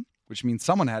this game, which means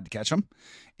someone had to catch them.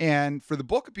 And for the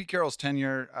bulk of Pete Carroll's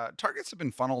tenure, targets have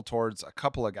been funneled towards a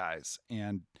couple of guys.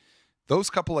 And those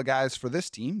couple of guys for this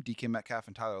team, DK Metcalf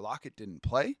and Tyler Lockett, didn't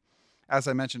play. As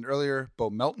I mentioned earlier, Bo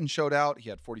Melton showed out. He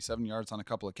had 47 yards on a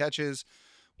couple of catches,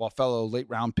 while fellow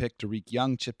late-round pick Tariq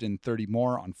Young chipped in 30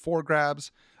 more on 4 grabs.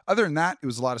 Other than that, it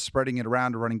was a lot of spreading it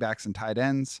around to running backs and tight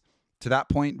ends. To that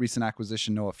point, recent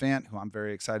acquisition Noah Fant, who I'm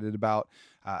very excited about,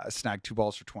 snagged 2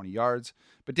 balls for 20 yards.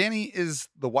 But Danny, is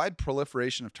the wide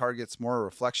proliferation of targets more a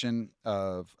reflection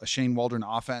of a Shane Waldron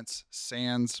offense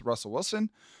sans Russell Wilson,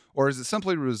 or is it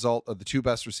simply a result of the 2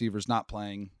 best receivers not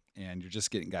playing and you're just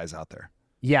getting guys out there?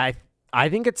 Yeah, I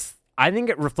think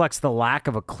it reflects the lack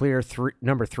of a clear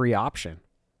number 3 option.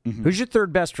 Mm-hmm. Who's your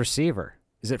third best receiver?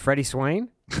 Is it Freddie Swain?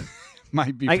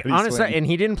 Might be Freddie honestly, Swain. And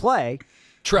he didn't play.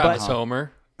 Travis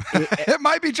Homer. It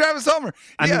might be Travis Homer.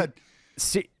 I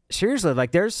mean, seriously,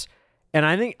 like and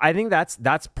I think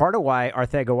that's part of why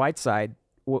Arcega-Whiteside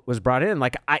was brought in.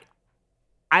 Like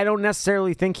I don't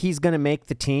necessarily think he's going to make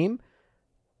the team,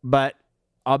 but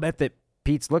I'll bet that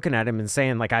Pete's looking at him and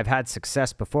saying, like, I've had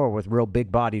success before with real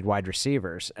big-bodied wide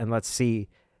receivers, and let's see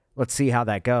how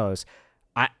that goes.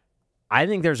 I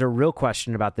think there's a real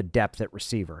question about the depth at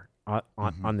receiver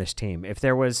on this team. If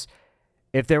there was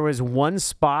one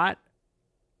spot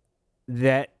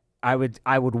that I would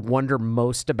wonder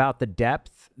most about the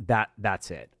depth, that's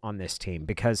it on this team,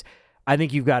 because I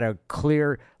think you've got a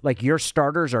clear, like, your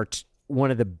starters are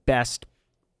one of the best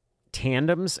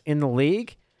tandems in the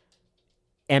league,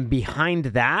 and behind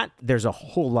that there's a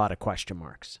whole lot of question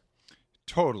marks.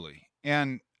 Totally.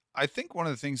 And I think one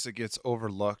of the things that gets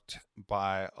overlooked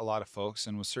by a lot of folks,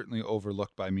 and was certainly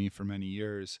overlooked by me for many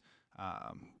years,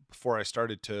 before I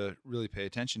started to really pay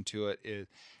attention to it, is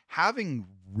having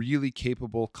really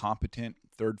capable, competent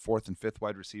 3rd, 4th, and 5th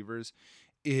wide receivers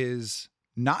is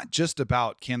not just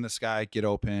about, can this guy get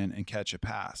open and catch a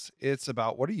pass? It's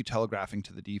about, what are you telegraphing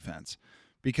to the defense?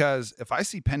 Because if I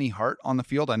see Penny Hart on the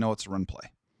field, I know it's a run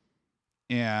play.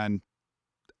 And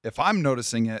if I'm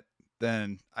noticing it,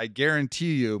 then I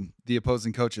guarantee you the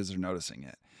opposing coaches are noticing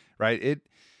it, right?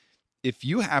 If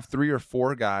you have 3 or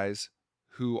 4 guys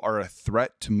who are a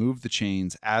threat to move the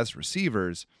chains as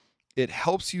receivers, it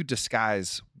helps you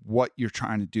disguise what you're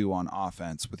trying to do on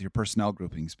offense with your personnel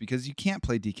groupings, because you can't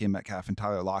play DK Metcalf and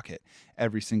Tyler Lockett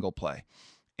every single play.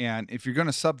 And if you're going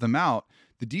to sub them out,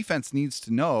 the defense needs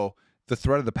to know the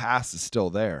threat of the pass is still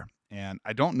there. And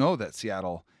I don't know that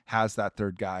Seattle has that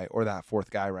 3rd guy or that 4th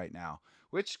guy right now,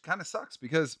 which kind of sucks,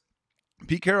 because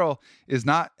Pete Carroll is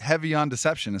not heavy on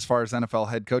deception as far as NFL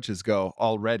head coaches go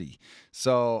already.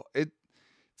 So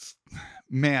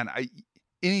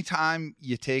anytime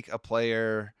you take a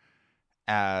player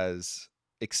as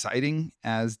exciting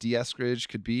as D. Eskridge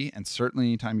could be, and certainly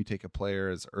anytime you take a player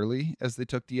as early as they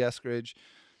took D. Eskridge,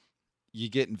 you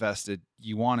get invested.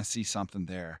 You want to see something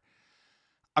there.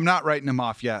 I'm not writing him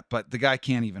off yet, but the guy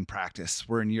can't even practice.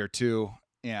 We're in year 2,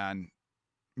 and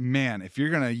man, if you're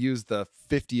going to use the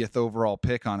 50th overall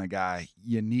pick on a guy,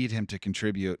 you need him to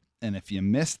contribute. And if you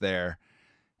miss there,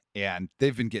 and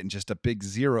they've been getting just a big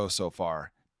 0 so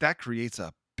far, that creates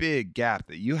a big gap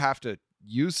that you have to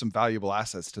use some valuable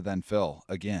assets to then fill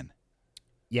again.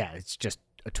 Yeah, it's just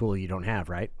a tool you don't have,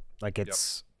 right? Like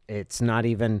it's not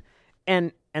even,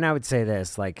 and I would say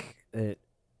this, like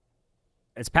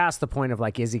it's past the point of,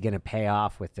 like, is he going to pay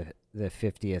off with the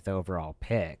 50th overall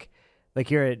pick?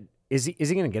 Like, is he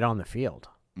going to get on the field?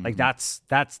 Mm-hmm. Like that's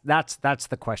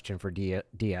the question for D.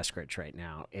 Eskridge right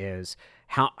now, is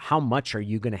how much are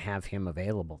you going to have him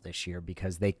available this year,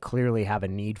 because they clearly have a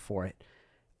need for it.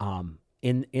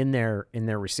 In their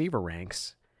receiver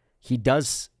ranks, he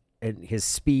does and his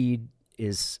speed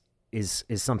is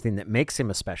something that makes him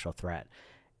a special threat.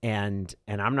 And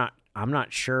I'm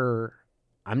not sure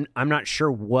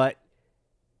what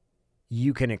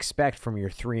you can expect from your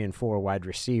 3 and 4 wide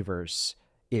receivers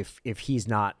if he's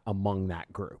not among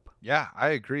that group. Yeah, I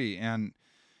agree. And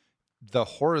the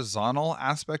horizontal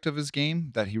aspect of his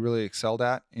game that he really excelled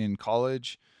at in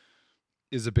college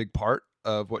is a big part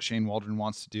of what Shane Waldron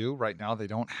wants to do. Right now, they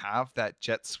don't have that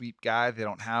jet sweep guy. They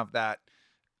don't have that,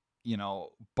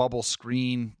 bubble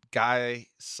screen guy,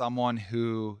 someone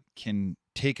who can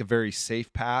take a very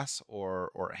safe pass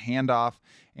or a handoff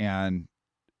and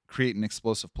create an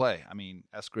explosive play. I mean,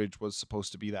 Eskridge was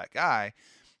supposed to be that guy,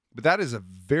 but that is a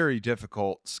very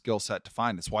difficult skill set to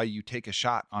find. It's why you take a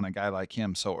shot on a guy like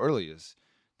him so early, is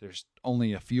there's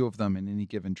only a few of them in any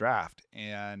given draft.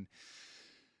 And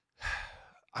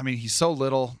I mean, he's so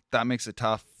little, that makes it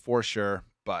tough for sure.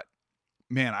 But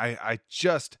man, I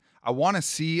want to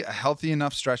see a healthy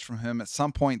enough stretch from him at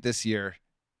some point this year,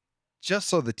 just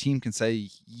so the team can say,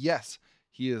 yes,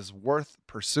 he is worth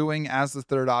pursuing as the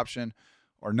third option,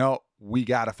 or no, we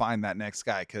got to find that next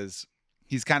guy, because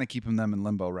he's kind of keeping them in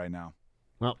limbo right now.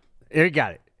 Well, there you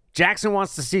got it. Jackson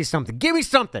wants to see something. Give me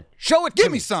something. Show it to me.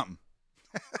 Give me something.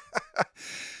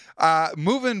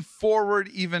 Moving forward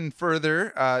even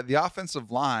further, the offensive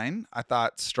line, I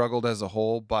thought, struggled as a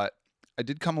whole, but I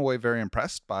did come away very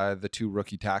impressed by the 2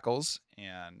 rookie tackles,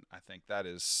 and I think that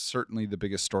is certainly the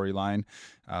biggest storyline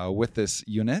with this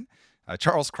unit.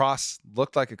 Charles Cross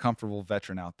looked like a comfortable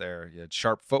veteran out there. He had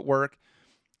sharp footwork.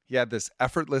 He had this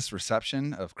effortless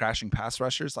reception of crashing pass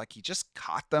rushers. Like, he just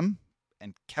caught them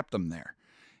and kept them there.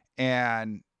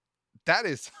 And that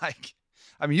is like,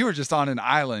 I mean, you were just on an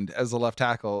island as a left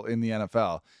tackle in the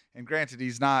NFL. And granted,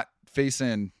 he's not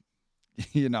facing,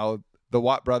 the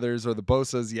Watt brothers or the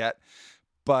Bosas yet,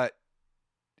 but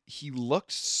he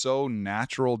looked so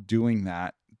natural doing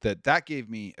that gave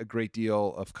me a great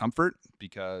deal of comfort,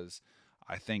 because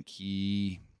I think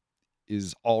he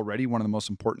is already one of the most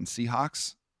important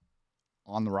Seahawks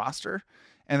on the roster.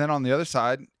 And then on the other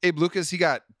side, Abe Lucas, he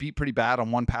got beat pretty bad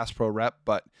on one pass pro rep,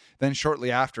 but then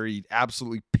shortly after, he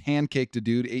absolutely pancaked a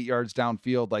dude 8 yards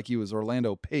downfield like he was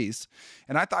Orlando Pace.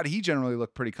 And I thought he generally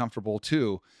looked pretty comfortable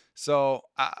too. So,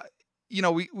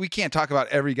 we can't talk about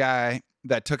every guy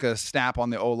that took a snap on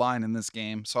the O-line in this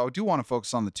game. So I do want to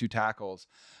focus on the 2 tackles.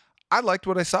 I liked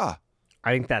what I saw.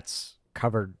 I think that's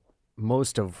covered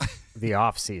most of the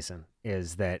offseason,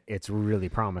 is that it's really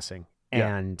promising.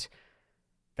 Yeah. And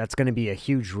that's going to be a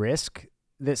huge risk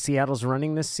that Seattle's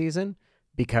running this season,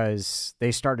 because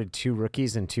they started 2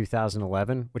 rookies in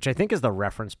 2011, which I think is the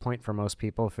reference point for most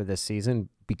people for this season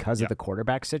because of the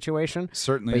quarterback situation.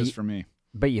 Certainly is for me.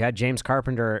 But you had James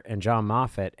Carpenter and John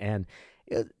Moffitt, and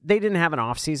they didn't have an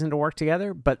offseason to work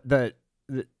together. But the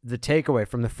takeaway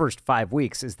from the first 5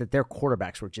 weeks is that their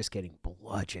quarterbacks were just getting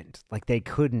bludgeoned. Like, they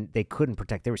couldn't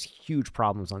protect. There was huge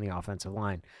problems on the offensive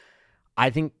line. I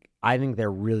think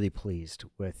they're really pleased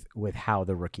with how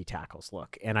the rookie tackles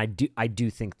look, and I do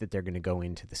think that they're going to go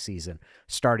into the season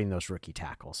starting those rookie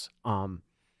tackles.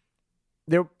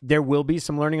 There will be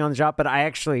some learning on the job, but I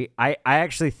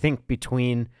actually think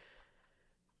between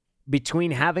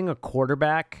having a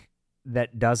quarterback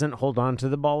that doesn't hold on to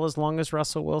the ball as long as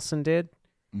Russell Wilson did,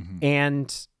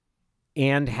 mm-hmm.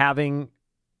 and having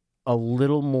a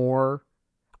little more,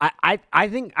 I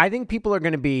think people are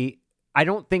going to be. I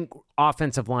don't think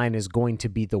offensive line is going to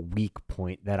be the weak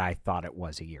point that I thought it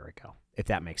was a year ago, if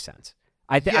that makes sense.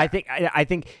 I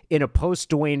think in a post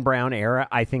Dwayne Brown era,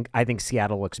 I think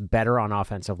Seattle looks better on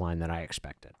offensive line than I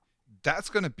expected. That's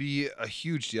going to be a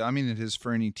huge deal. I mean, it is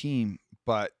for any team,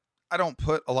 but I don't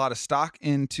put a lot of stock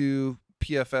into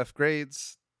PFF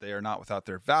grades. They are not without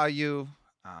their value.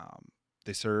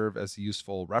 They serve as a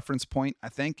useful reference point, I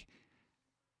think.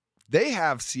 They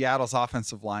have Seattle's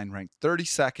offensive line ranked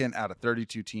 32nd out of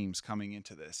 32 teams coming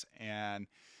into this. And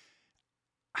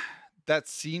that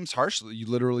seems harsh. You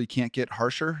literally can't get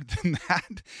harsher than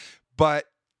that. But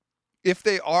if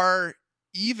they are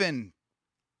even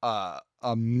a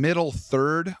middle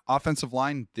third offensive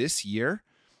line this year,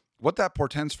 what that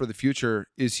portends for the future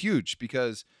is huge,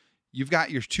 because you've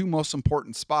got your 2 most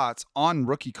important spots on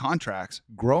rookie contracts,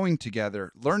 growing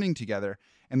together, learning together,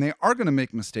 and they are going to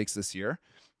make mistakes this year.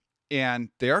 And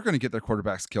they are going to get their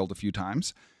quarterbacks killed a few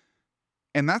times.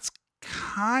 And that's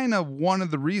kind of one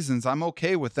of the reasons I'm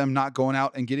okay with them not going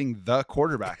out and getting the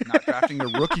quarterback, not drafting a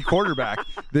rookie quarterback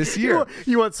this year.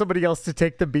 You want somebody else to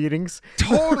take the beatings?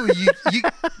 Totally.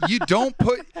 You don't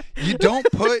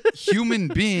put human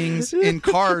beings in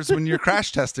cars when you're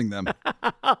crash testing them.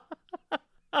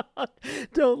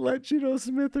 Don't let Geno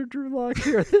Smith or Drew Lock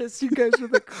hear this. You guys are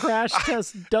the crash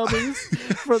test dummies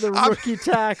for the rookie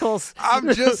tackles.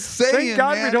 I'm just saying, Thank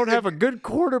God man, we don't have a good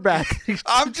quarterback.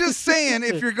 I'm just saying,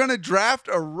 if you're going to draft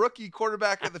a rookie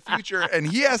quarterback of the future and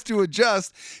he has to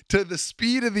adjust to the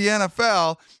speed of the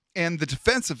NFL and the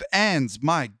defensive ends,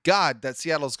 my God, that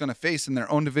Seattle's going to face in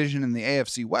their own division in the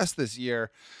AFC West this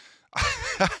year.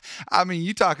 I mean,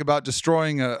 you talk about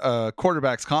destroying a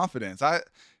quarterback's confidence. I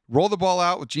roll the ball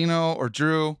out with Geno or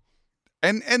Drew,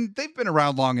 and they've been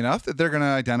around long enough that they're going to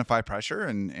identify pressure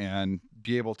and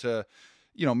be able to,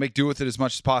 make do with it as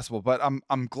much as possible. But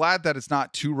I'm glad that it's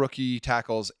not 2 rookie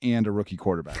tackles and a rookie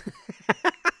quarterback.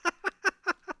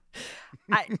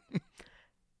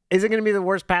 Is it going to be the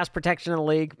worst pass protection in the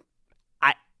league?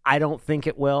 I don't think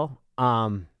it will.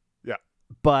 Yeah,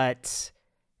 but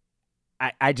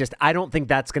I don't think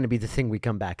that's going to be the thing we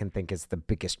come back and think is the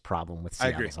biggest problem with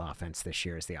Seattle's offense this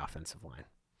year is the offensive line.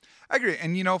 I agree.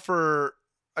 And, for,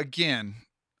 again,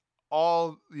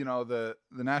 all, the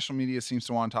national media seems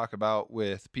to want to talk about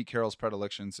with Pete Carroll's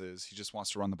predilections is he just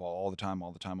wants to run the ball all the time.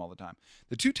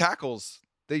 The 2 tackles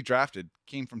they drafted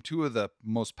came from 2 of the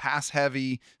most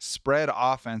pass-heavy spread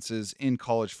offenses in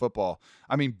college football.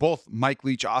 I mean, both Mike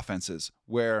Leach offenses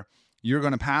where you're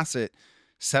going to pass it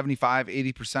 75,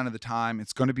 80% of the time.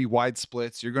 It's going to be wide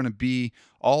splits. You're going to be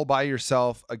all by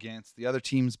yourself against the other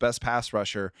team's best pass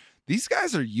rusher. These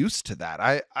guys are used to that.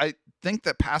 I think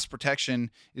that pass protection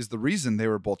is the reason they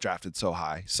were both drafted so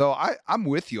high. So I'm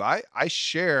with you. I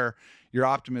share your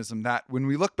optimism that when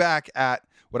we look back at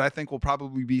what I think will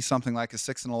probably be something like a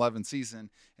 6-11 season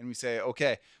and we say,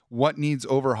 okay, what needs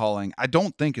overhauling? I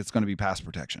don't think it's going to be pass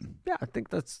protection. Yeah, I think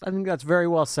that's very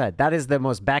well said. That is the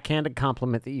most backhanded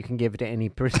compliment that you can give to any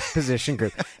position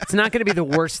group. It's not going to be the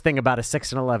worst thing about a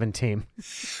 6-11 team.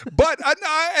 But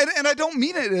I don't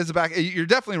mean it as a back. You're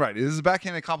definitely right. It is a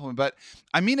backhanded compliment, but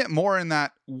I mean it more in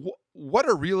that what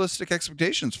are realistic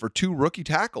expectations for 2 rookie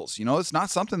tackles? It's not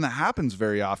something that happens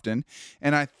very often.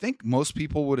 And I think most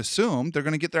people would assume they're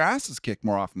going to get their asses kicked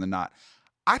more often than not.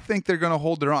 I think they're going to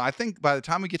hold their own. I think by the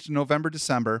time we get to November,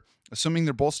 December, assuming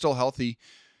they're both still healthy,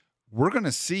 we're going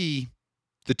to see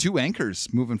the 2 anchors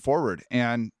moving forward.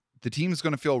 And the team is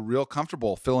going to feel real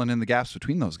comfortable filling in the gaps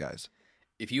between those guys.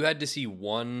 If you had to see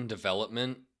one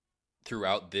development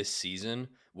throughout this season,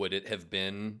 would it have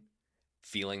been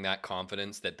feeling that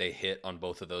confidence that they hit on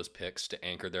both of those picks to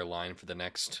anchor their line for the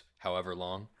next however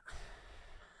long?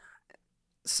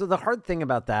 So the hard thing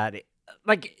about that,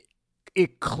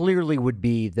 it clearly would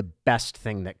be the best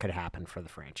thing that could happen for the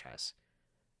franchise.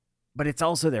 But it's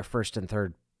also their first and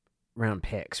third round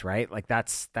picks, right?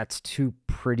 That's 2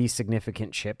 pretty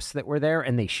significant chips that were there,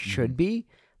 and they should be.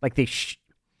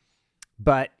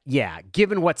 But yeah,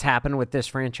 given what's happened with this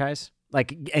franchise,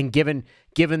 and given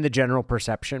the general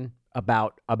perception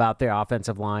about the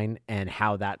offensive line and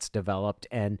how that's developed,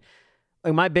 and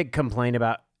my big complaint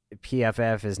about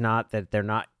PFF is not that they're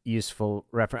not useful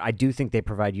reference. I do think they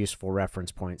provide useful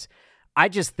reference points. I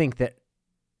just think that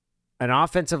an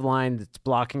offensive line that's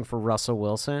blocking for Russell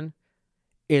Wilson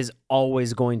is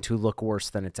always going to look worse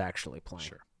than it's actually playing.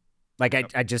 Sure. I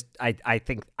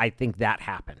think that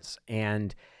happens.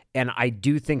 And I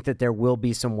do think that there will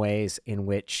be some ways in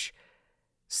which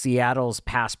Seattle's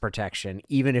pass protection,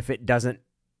 even if it doesn't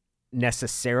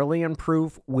necessarily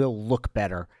improve, will look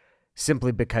better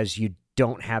simply because you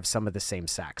don't have some of the same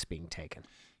sacks being taken.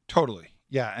 Totally.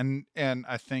 Yeah. And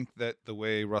I think that the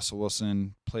way Russell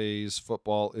Wilson plays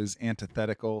football is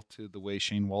antithetical to the way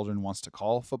Shane Waldron wants to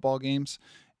call football games.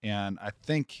 And I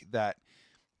think that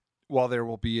while there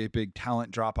will be a big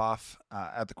talent drop off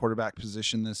at the quarterback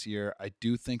position this year, I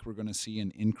do think we're going to see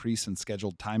an increase in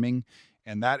scheduled timing.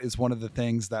 And that is one of the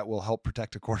things that will help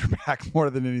protect a quarterback more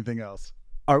than anything else.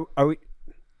 Are we?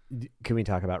 Can we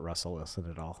talk about Russell Wilson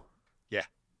at all? Yeah.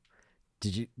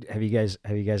 Have you guys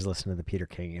listened to the Peter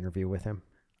King interview with him?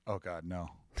 Oh God, no.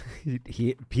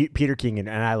 Peter King and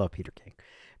I love Peter King.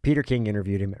 Peter King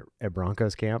interviewed him at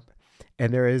Broncos camp,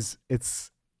 and it's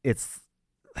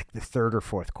like the 3rd or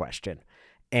 4th question,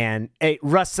 and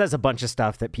Russ says a bunch of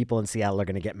stuff that people in Seattle are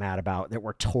going to get mad about that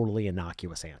were totally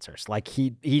innocuous answers. Like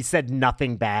he said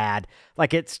nothing bad,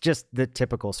 like it's just the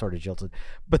typical sort of jilted.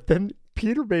 But then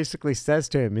Peter basically says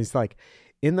to him, he's like,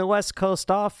 in the West Coast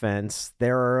offense,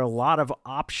 there are a lot of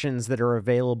options that are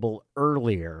available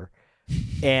earlier,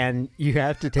 and you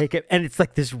have to take it. And it's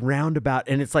like this roundabout,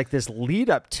 and it's like this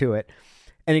lead up to it.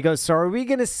 And he goes, so are we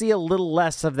going to see a little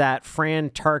less of that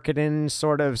Fran Tarkenton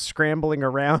sort of scrambling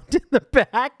around in the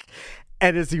back?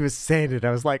 And as he was saying it,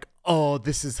 I was like, oh,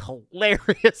 this is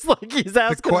hilarious. Like he's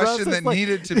asking the question Russ, that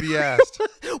needed to be asked.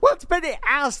 Well, it's been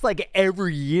asked like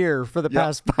every year for the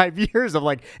past 5 years of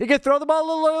like, you can throw the ball a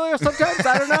little earlier sometimes.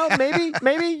 I don't know.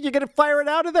 Maybe you're going to fire it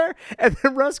out of there. And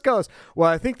then Russ goes, well,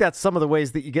 I think that's some of the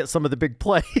ways that you get some of the big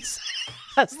plays.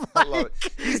 I love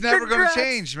it. He's never going to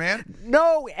change, man.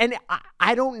 No, and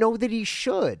I don't know that he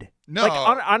should. No.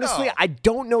 Like, honestly, no. I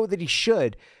don't know that he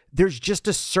should. There's just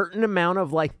a certain amount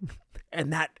of like,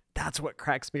 and that's what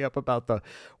cracks me up about the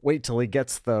wait till he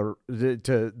gets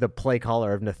the play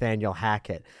caller of Nathaniel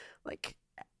Hackett. Like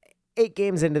 8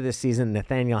 games into this season,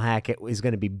 Nathaniel Hackett is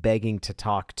going to be begging to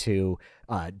talk to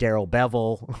Darrell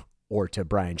Bevell or to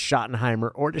Brian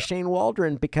Schottenheimer or to Shane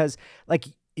Waldron because like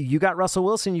you got Russell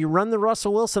Wilson, you run the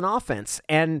Russell Wilson offense.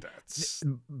 And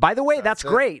by the way, that's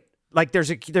great. Like there's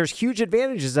huge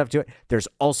advantages up to it. There's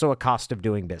also a cost of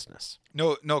doing business.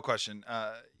 No question.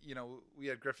 We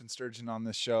had Griffin Sturgeon on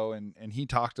this show, and he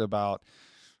talked about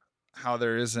how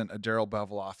there isn't a Darrell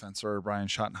Bevell offense or a Brian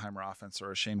Schottenheimer offense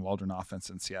or a Shane Waldron offense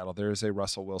in Seattle. There is a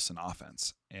Russell Wilson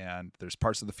offense, and there's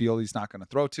parts of the field he's not going to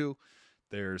throw to.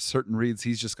 There's certain reads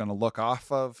he's just going to look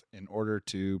off of in order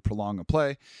to prolong a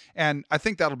play. And I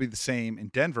think that'll be the same in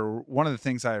Denver. One of the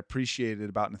things I appreciated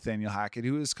about Nathaniel Hackett,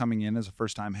 who is coming in as a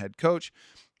first-time head coach,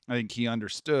 I think he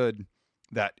understood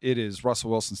that it is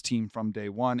Russell Wilson's team from day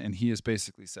one, and he has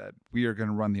basically said, we are going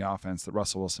to run the offense that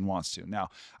Russell Wilson wants to. Now,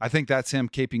 I think that's him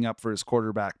caping up for his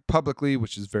quarterback publicly,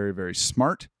 which is very, very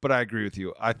smart. But I agree with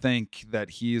you. I think that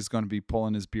he is going to be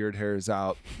pulling his beard hairs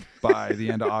out by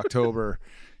the end of October.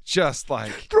 Just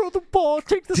like throw the ball,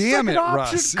 take the damn second it,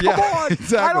 option. Russ. Come yeah, on,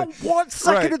 exactly. I don't want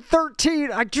second and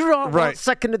 13. I do not want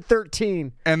second and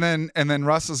 13. And then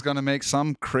Russ is going to make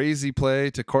some crazy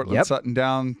play to Cortland Sutton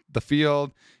down the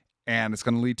field, and it's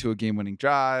going to lead to a game-winning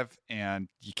drive, and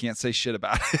you can't say shit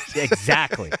about it.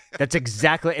 Exactly. That's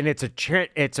exactly, and it's a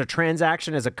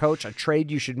transaction as a coach, a trade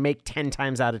you should make 10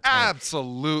 times out of 10.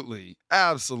 Absolutely.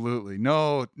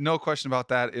 No question about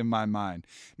that in my mind.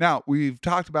 Now, we've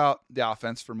talked about the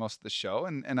offense for most of the show,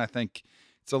 and I think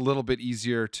it's a little bit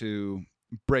easier to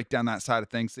break down that side of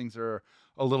things. Things are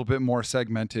a little bit more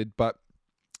segmented, but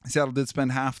Seattle did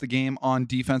spend half the game on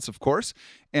defense, of course,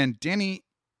 and Danny,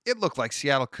 it looked like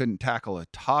Seattle couldn't tackle a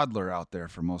toddler out there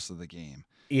for most of the game.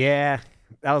 Yeah,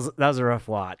 that was a rough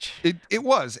watch. It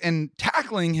was, and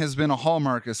tackling has been a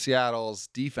hallmark of Seattle's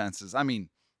defenses. I mean,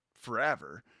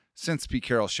 forever since Pete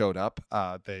Carroll showed up.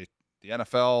 The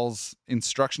NFL's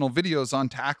instructional videos on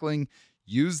tackling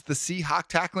use the Seahawk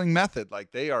tackling method.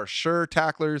 Like they are sure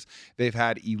tacklers. They've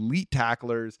had elite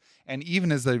tacklers, and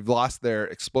even as they've lost their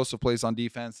explosive plays on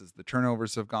defense, as the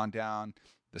turnovers have gone down,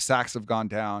 the sacks have gone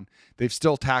down, they've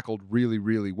still tackled really,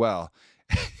 really well.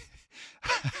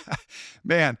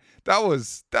 Man, that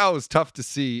was tough to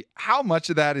see. How much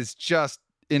of that is just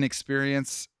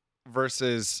inexperience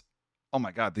versus, oh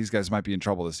my God, these guys might be in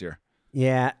trouble this year.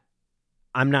 Yeah,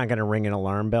 I'm not going to ring an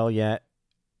alarm bell yet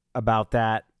about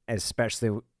that,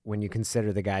 especially when you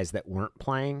consider the guys that weren't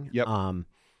playing. Yep.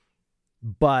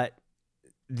 But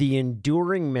the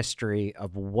enduring mystery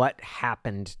of what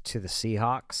happened to the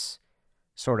Seahawks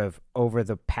sort of over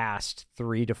the past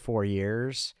 3 to 4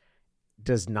 years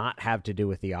does not have to do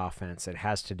with the offense. It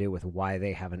has to do with why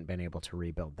they haven't been able to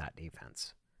rebuild that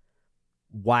defense.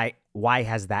 Why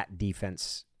has that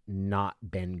defense not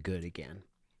been good again?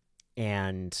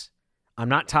 And I'm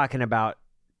not talking about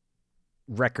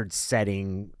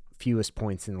record-setting fewest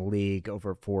points in the league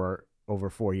over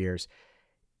 4 years.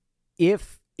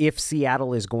 If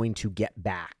Seattle is going to get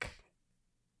back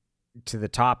to the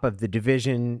top of the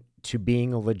division, to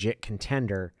being a legit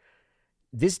contender,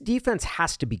 this defense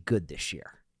has to be good this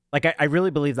year. Like I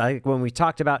really believe that, like when we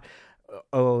talked about,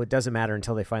 it doesn't matter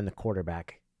until they find the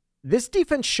quarterback. This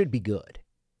defense should be good.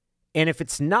 And if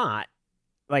it's not,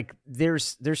 like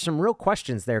there's some real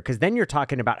questions there, because then you're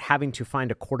talking about having to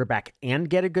find a quarterback and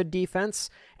get a good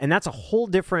defense, and that's a whole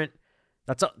different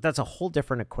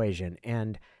equation.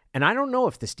 And I don't know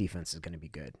if this defense is going to be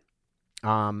good.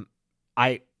 I'm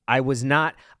going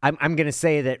to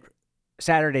say that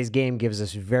Saturday's game gives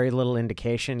us very little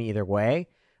indication either way,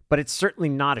 but it's certainly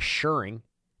not assuring.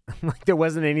 Like there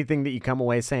wasn't anything that you come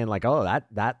away saying like, oh,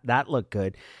 that looked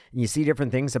good. And you see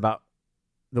different things about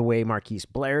the way Marquise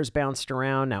Blair's bounced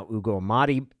around. Now Ugo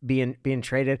Amadi being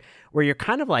traded, where you're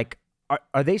kind of like,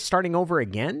 are they starting over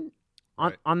again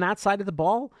on that side of the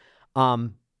ball?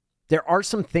 There are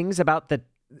some things about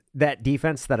that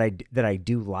defense that I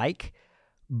do like,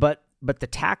 but the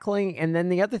tackling, and then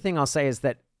the other thing I'll say is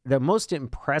that the most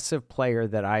impressive player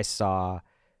that I saw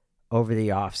over the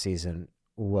offseason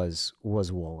was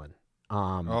Woolen.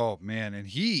 Oh man, and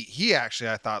he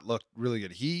actually I thought looked really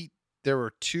good. There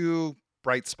were 2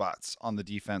 bright spots on the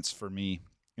defense for me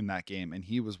in that game, and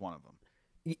he was one of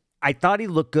them. I thought he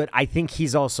looked good. I think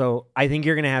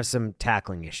you're going to have some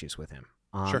tackling issues with him.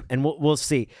 Sure. And we'll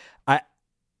see.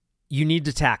 You need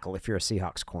to tackle if you're a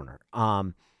Seahawks corner.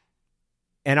 And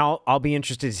I'll be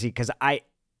interested to see, because I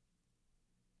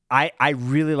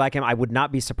really like him. I would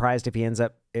not be surprised if he ends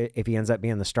up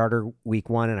being the starter week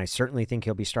 1, and I certainly think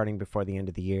he'll be starting before the end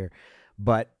of the year.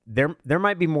 But there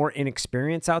might be more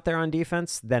inexperience out there on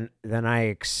defense than I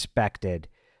expected.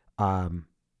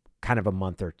 Kind of a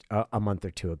month or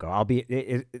two ago.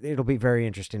 It'll be very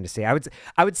interesting to see. I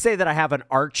would say that I have an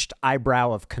arched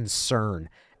eyebrow of concern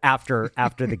after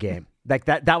the game. Like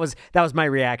that was my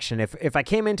reaction. If I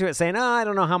came into it saying, I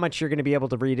don't know how much you're going to be able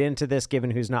to read into this given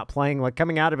who's not playing, like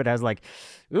coming out of it, I was like,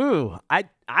 ooh, I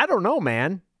don't know,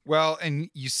 man. Well,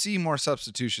 and you see more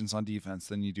substitutions on defense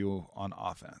than you do on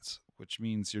offense, which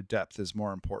means your depth is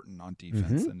more important on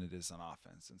defense than it is on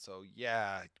offense. And so,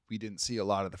 yeah, we didn't see a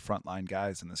lot of the frontline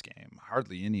guys in this game,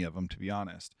 hardly any of them, to be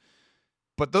honest.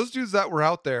 But those dudes that were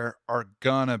out there are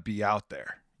gonna be out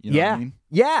there. You know what I mean?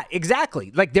 Yeah,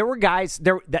 exactly. Like there were guys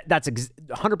there. That's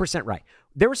 100% right.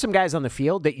 There were some guys on the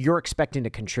field that you're expecting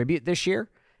to contribute this year,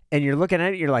 and you're looking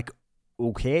at it, you're like,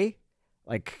 okay,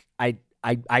 like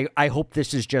I hope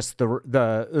this is just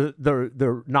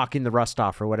the knocking the rust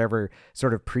off or whatever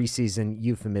sort of preseason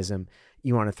euphemism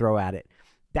you want to throw at it.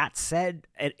 That said,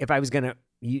 if I was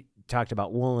you talked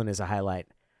about Woolen as a highlight,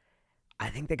 I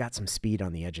think they got some speed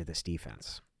on the edge of this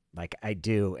defense. Like I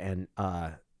do, and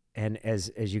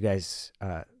as you guys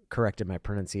corrected my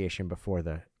pronunciation before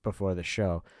the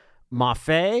show,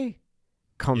 Mafe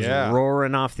comes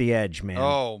roaring off the edge, man.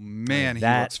 Oh man, he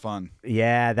looks fun.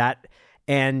 Yeah,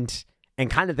 and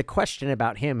kind of the question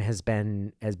about him has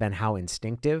been how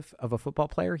instinctive of a football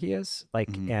player he is. Like,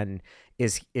 and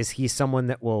is he someone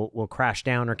that will crash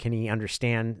down, or can he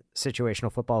understand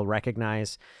situational football,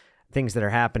 recognize things that are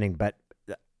happening? But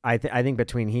I think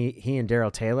between he and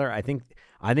Darrell Taylor, I think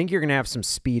you're going to have some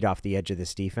speed off the edge of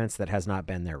this defense that has not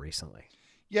been there recently.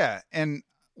 Yeah, and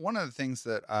one of the things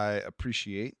that I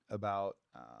appreciate about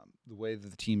the way that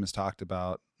the team has talked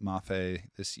about Mafe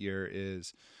this year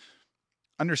is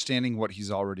understanding what he's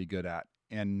already good at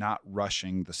and not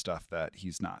rushing the stuff that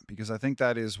he's not. Because I think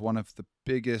that is one of the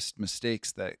biggest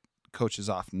mistakes that coaches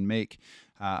often make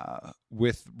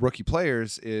with rookie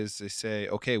players is they say,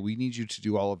 okay, we need you to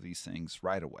do all of these things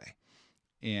right away.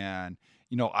 And,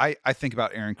 I think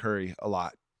about Aaron Curry a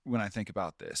lot when I think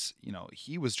about this.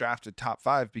 He was drafted top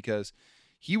 5 because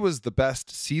he was the best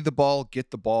see the ball,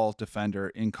 get the ball defender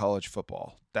in college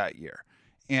football that year.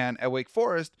 And at Wake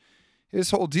Forest, his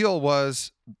whole deal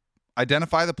was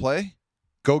identify the play,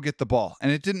 go get the ball.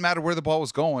 And it didn't matter where the ball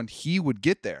was going, he would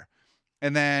get there.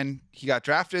 And then he got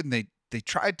drafted, and they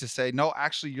tried to say, no,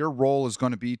 actually your role is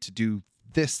going to be to do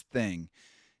this thing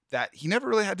that he never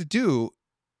really had to do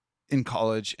in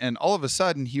college. And all of a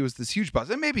sudden he was this huge bust.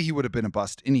 And maybe he would have been a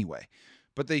bust anyway.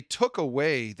 But they took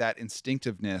away that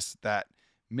instinctiveness that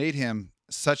made him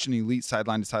such an elite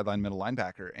sideline to sideline middle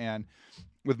linebacker. And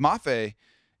with Mafe,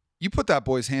 you put that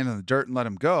boy's hand in the dirt and let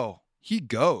him go, he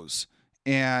goes.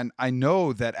 And I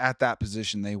know that at that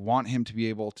position, they want him to be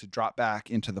able to drop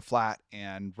back into the flat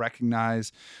and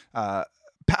recognize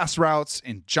pass routes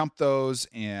and jump those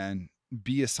and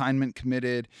be assignment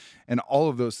committed and all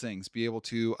of those things, be able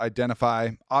to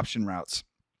identify option routes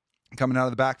coming out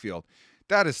of the backfield.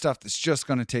 That is stuff that's just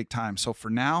going to take time. So for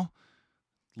now,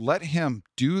 let him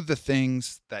do the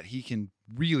things that he can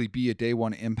really be a day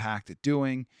one impact at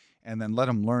doing, and then let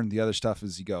him learn the other stuff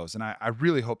as he goes. And I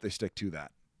really hope they stick to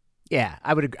that. Yeah,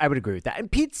 I would agree with that. And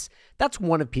that's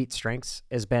one of Pete's strengths,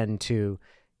 has been to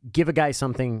give a guy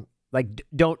something, like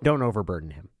don't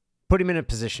overburden him. Put him in a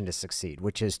position to succeed,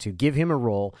 which is to give him a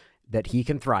role that he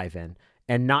can thrive in,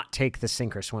 and not take the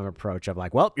sink or swim approach of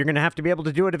like, well, you're going to have to be able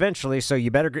to do it eventually, so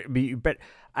you better be. But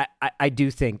I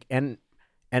do think, and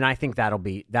I think that'll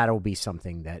be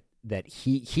something that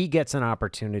he gets an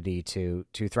opportunity to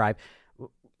thrive.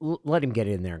 Let him get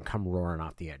in there and come roaring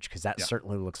off the edge, because that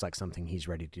certainly looks like something he's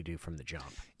ready to do from the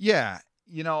jump. Yeah,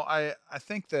 I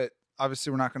think that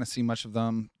obviously we're not going to see much of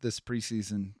them this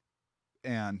preseason,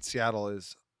 and Seattle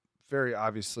is very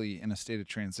obviously in a state of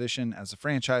transition as a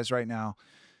franchise right now.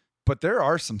 But there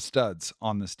are some studs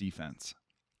on this defense.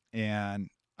 And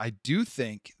I do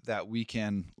think that we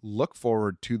can look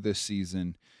forward to this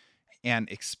season and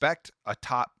expect a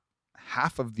top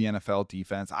half of the NFL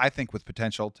defense, I think, with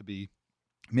potential to be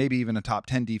maybe even a top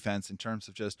 10 defense in terms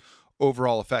of just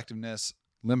overall effectiveness,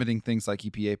 limiting things like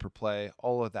EPA per play,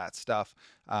 all of that stuff.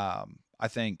 I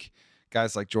think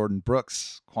guys like Jordan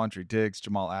Brooks, Quandre Diggs,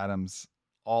 Jamal Adams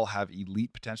all have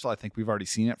elite potential. I think we've already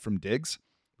seen it from Diggs.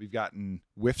 We've gotten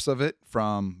whiffs of it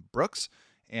from Brooks,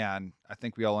 And I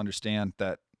think we all understand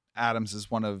that Adams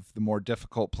is one of the more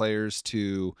difficult players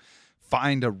to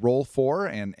find a role for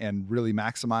and really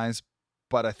maximize.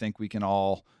 But I think we can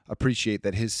all appreciate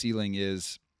that his ceiling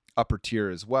is upper tier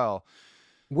as well.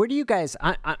 Where do you guys?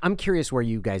 I'm curious where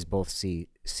you guys both see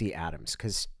Adams,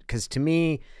 because to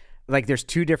me, like, there's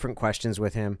two different questions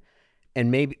with him, and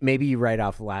maybe you write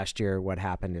off last year what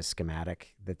happened is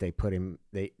schematic, that they put him,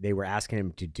 they were asking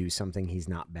him to do something he's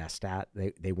not best at.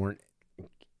 They weren't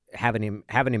having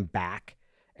him back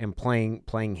and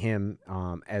playing him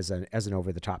as an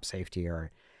over the top safety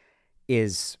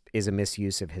is a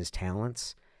misuse of his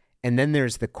talents. And then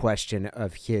there's the question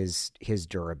of his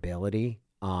durability.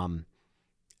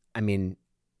 I mean,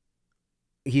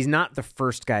 he's not the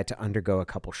first guy to undergo a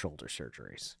couple shoulder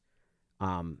surgeries.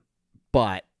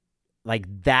 But like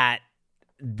that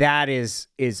is,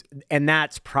 and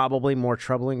that's probably more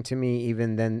troubling to me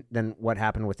even than what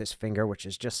happened with his finger, which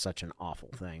is just such an awful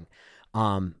thing.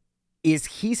 Is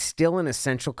he still an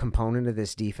essential component of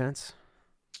this defense?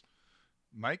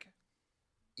 Mike?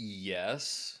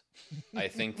 Yes. I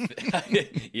think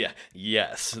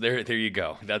yes. There you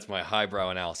go. That's my highbrow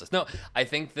analysis. No, I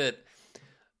think that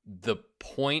the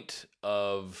point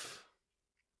of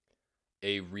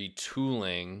a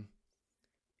retooling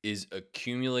is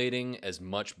accumulating as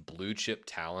much blue chip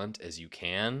talent as you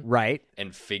can. Right.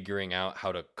 And figuring out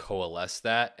how to coalesce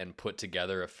that and put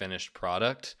together a finished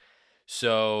product.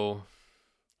 So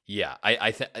yeah,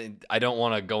 I don't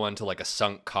want to go into like a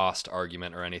sunk cost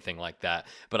argument or anything like that,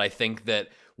 but I think that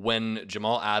when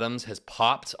Jamal Adams has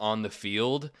popped on the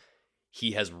field,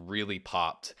 he has really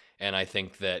popped, and I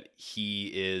think that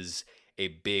he is a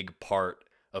big part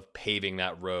of paving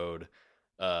that road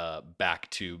back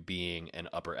to being an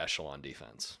upper echelon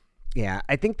defense. Yeah,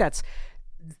 I think that's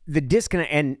the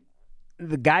disconnect. And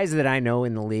the guys that I know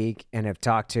in the league and have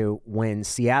talked to, when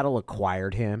Seattle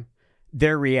acquired him,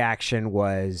 their reaction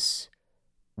was,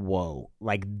 whoa,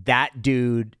 like that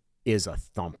dude is a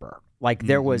thumper. Like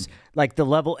there was like the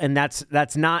level, and that's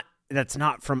not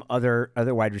from other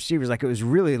wide receivers. Like it was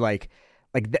really like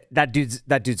that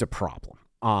dude's a problem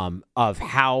of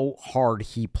how hard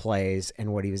he plays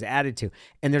and what he was added to.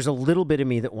 And there's a little bit of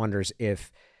me that wonders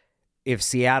if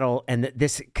Seattle, and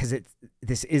this, because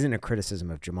this isn't a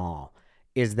criticism of Jamal,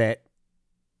 is that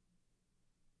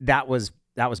was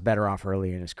better off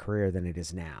early in his career than it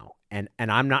is now. And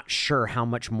I'm not sure how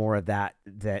much more of that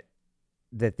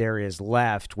there is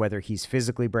left, whether he's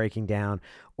physically breaking down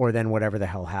or then whatever the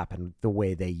hell happened, the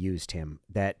way they used him,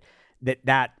 that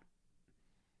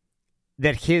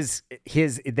his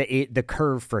the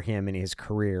curve for him in his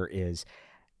career is,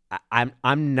 I'm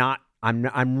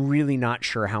really not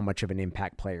sure how much of an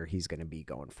impact player he's going to be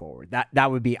going forward.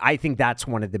 That would be, I think that's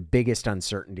one of the biggest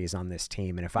uncertainties on this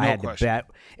team. And if I had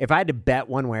to bet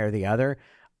one way or the other,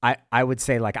 I would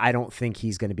say, like, I don't think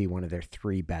he's going to be one of their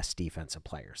three best defensive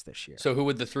players this year. So who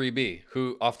would the three be?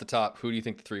 Who, off the top, who do you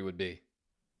think the three would be?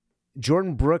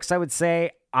 Jordan Brooks, I would say.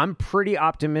 I'm pretty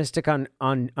optimistic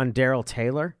on Darrell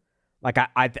Taylor. Like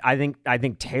I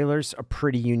think Taylor's a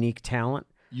pretty unique talent.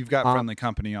 You've got friendly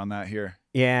company on that here.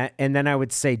 Yeah, and then I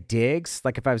would say Diggs,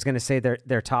 like if I was going to say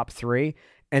their top three,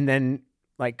 and then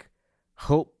like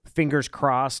hope, fingers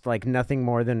crossed, like nothing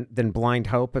more than blind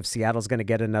hope if Seattle's going to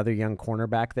get another young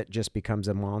cornerback that just becomes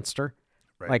a monster.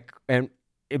 Right. Like, and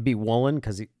it'd be Woolen,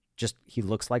 because he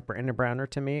looks like Brandon Browner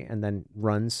to me, and then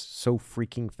runs so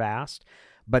freaking fast.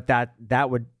 But that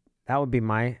would be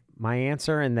my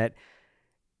answer, and that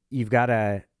you've got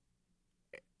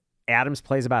Adams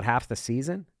plays about half the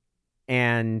season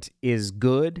and is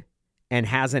good and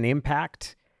has an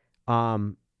impact,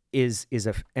 is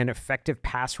an effective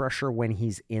pass rusher when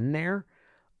he's in there,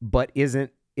 but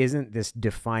isn't this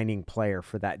defining player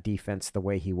for that defense the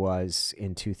way he was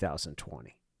in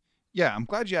 2020. Yeah, I'm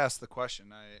glad you asked the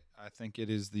question. I think it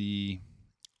is the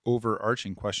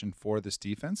overarching question for this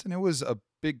defense, and it was a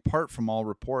big part from all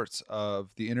reports of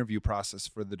the interview process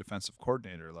for the defensive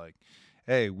coordinator. Like,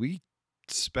 hey, we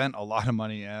spent a lot of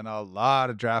money and a lot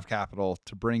of draft capital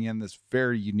to bring in this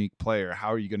very unique player.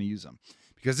 How are you going to use him?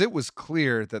 Because it was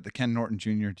clear that the Ken Norton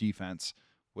Jr. defense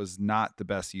was not the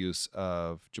best use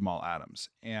of Jamal Adams.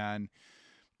 And,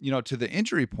 to the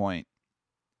injury point,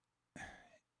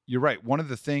 you're right. One of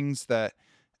the things that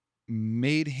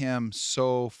made him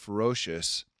so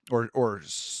ferocious or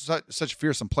such a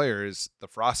fearsome player is the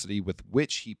ferocity with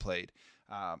which he played.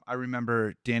 I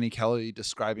remember Danny Kelly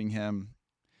describing him,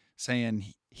 saying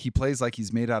he plays like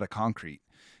he's made out of concrete.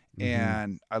 Mm-hmm.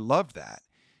 And I loved that.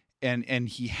 And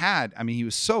he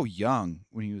was so young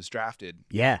when he was drafted.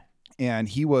 Yeah. And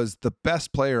he was the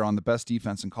best player on the best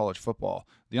defense in college football,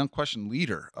 the unquestioned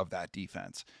leader of that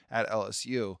defense at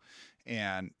LSU.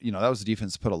 And, that was a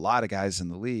defense that put a lot of guys in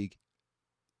the league.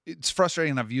 It's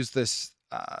frustrating. I've used this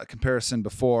comparison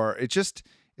before.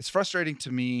 It's frustrating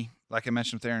to me, like I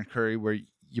mentioned with Aaron Curry, where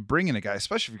you bring in a guy,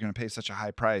 especially if you're going to pay such a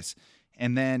high price,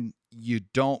 and then you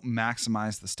don't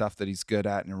maximize the stuff that he's good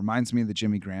at. And it reminds me of the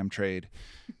Jimmy Graham trade,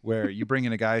 where you bring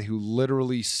in a guy who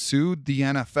literally sued the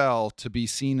NFL to be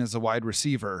seen as a wide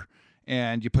receiver,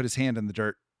 and you put his hand in the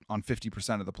dirt on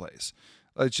 50% of the plays.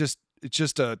 It's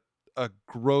just a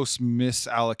gross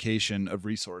misallocation of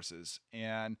resources.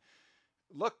 And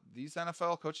look, these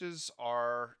NFL coaches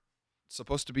are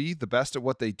supposed to be the best at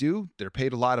what they do. They're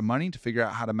paid a lot of money to figure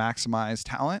out how to maximize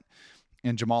talent.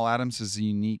 And Jamal Adams is a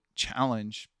unique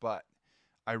challenge, but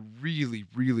I really,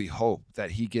 really hope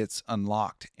that he gets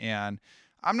unlocked. And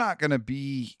I'm not going to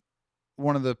be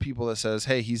one of the people that says,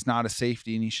 hey, he's not a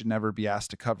safety and he should never be asked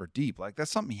to cover deep. Like,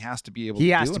 that's something he has to be able to do.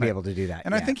 He has to be able to do that.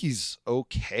 And I think he's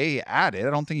okay at it.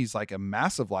 I don't think he's like a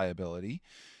massive liability,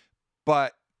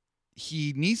 but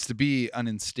he needs to be an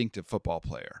instinctive football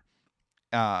player.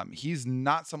 He's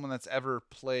not someone that's ever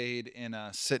played in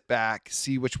a sit back,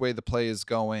 see which way the play is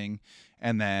going,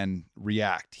 and then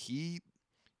react. He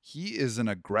is an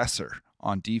aggressor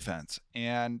on defense.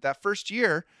 And that first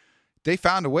year, they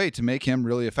found a way to make him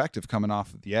really effective coming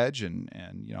off of the edge and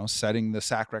setting the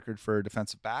sack record for a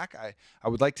defensive back. I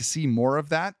would like to see more of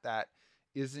that. That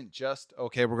isn't just,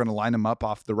 okay, we're going to line him up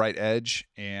off the right edge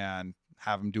and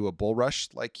have him do a bull rush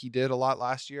like he did a lot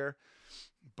last year.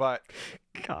 But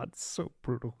God, so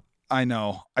brutal. I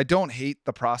know. I don't hate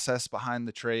the process behind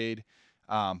the trade,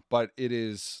 but it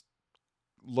is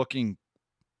looking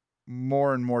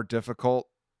more and more difficult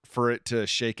for it to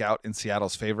shake out in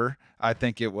Seattle's favor. I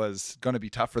think it was going to be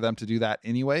tough for them to do that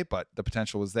anyway, but the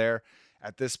potential was there.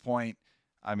 At this point,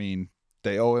 I mean,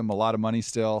 they owe him a lot of money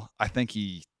still. I think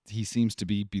he seems to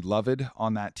be beloved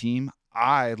on that team.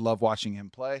 I love watching him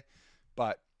play,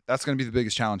 but that's going to be the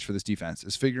biggest challenge for this defense,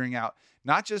 is figuring out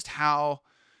not just how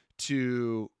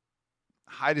to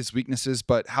hide his weaknesses,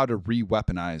 but how to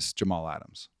re-weaponize Jamal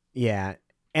Adams. Yeah.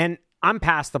 And I'm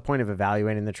past the point of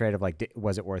evaluating the trade of like,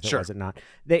 was it worth it? Sure. Was it not?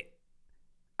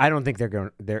 I don't think they're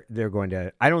going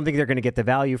to, I don't think they're going to get the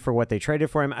value for what they traded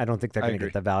for him. I don't think they're going to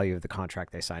get the value of the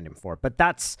contract they signed him for, but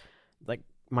that's, like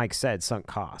Mike said, sunk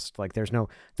cost. Like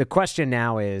the question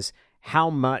now is how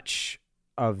much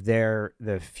of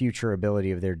the future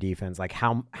ability of their defense, like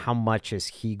how much is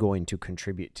he going to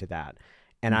contribute to that?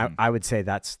 And I would say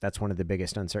that's one of the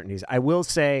biggest uncertainties. I will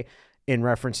say, in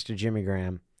reference to Jimmy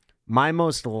Graham, my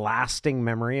most lasting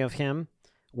memory of him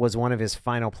was one of his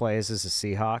final plays as a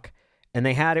Seahawk. And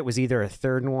it was either a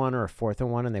 3rd and 1 or a 4th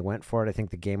and 1, and they went for it. I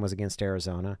think the game was against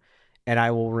Arizona. And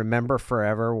I will remember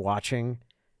forever watching,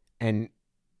 and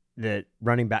the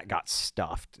running back got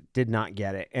stuffed, did not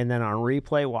get it. And then on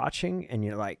replay watching, and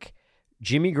you're like,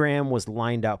 Jimmy Graham was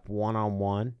lined up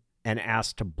one-on-one and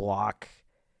asked to block.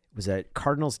 It was a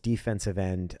Cardinals defensive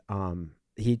end.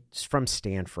 He's from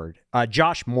Stanford,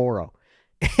 Josh Morrow.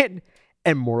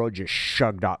 And Morrow just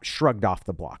shrugged off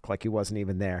the block like he wasn't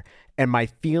even there. And my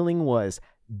feeling was,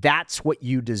 that's what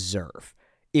you deserve.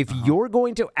 If you're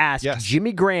going to ask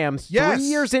Jimmy Graham 3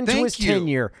 years into his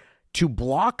tenure to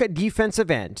block a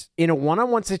defensive end in a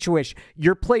one-on-one situation,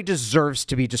 your play deserves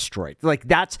to be destroyed. Like,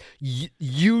 that's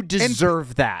you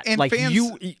deserve that. And like fans,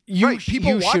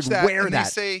 people watch should that wear and that. They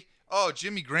say, "Oh,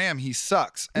 Jimmy Graham, he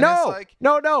sucks." And no, it's like,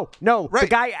 no. Right. The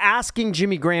guy asking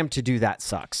Jimmy Graham to do that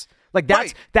sucks. Like,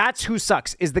 that's who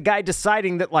sucks, is the guy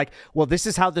deciding that, like, well, this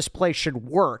is how this play should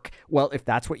work. Well, if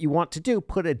that's what you want to do,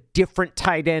 put a different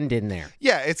tight end in there.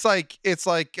 Yeah, it's like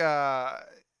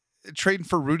trading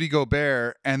for Rudy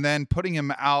Gobert and then putting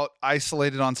him out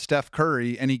isolated on Steph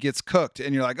Curry and he gets cooked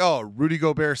and you're like, oh, Rudy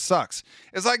Gobert sucks.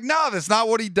 It's like, no, that's not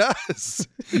what he does.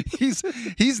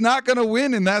 He's not going to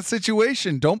win in that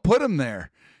situation. Don't put him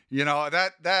there.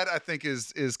 That I think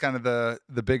is kind of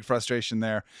the big frustration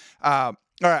there.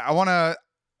 All right, I want to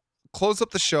close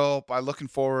up the show by looking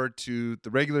forward to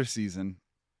the regular season.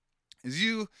 As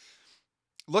you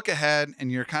look ahead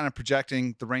and you're kind of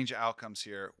projecting the range of outcomes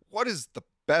here, what is the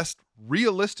best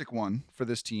realistic one for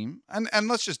this team? And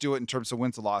let's just do it in terms of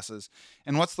wins and losses.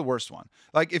 And what's the worst one?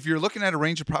 Like, if you're looking at a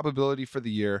range of probability for the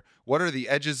year, what are the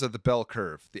edges of the bell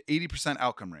curve, the 80%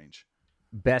 outcome range?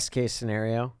 Best case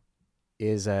scenario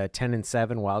is a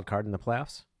 10-7 wild card in the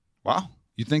playoffs. Wow.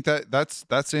 You think that's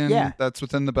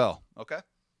within the bell? Okay.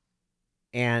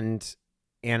 And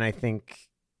I think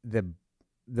the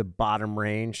bottom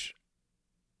range,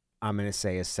 I'm going to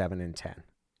say, is 7-10.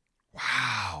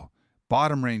 Wow.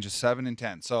 Bottom range is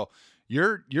 7-10. So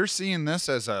You're seeing this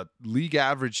as a league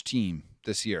average team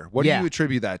this year. What do Yeah. you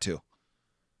attribute that to?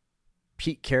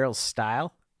 Pete Carroll's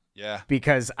style, Yeah.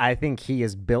 because I think he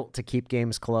is built to keep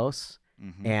games close,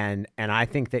 Mhm. and I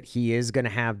think that he is going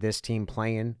to have this team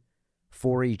playing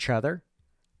for each other.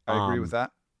 I agree with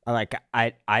that. Like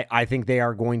I think they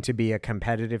are going to be a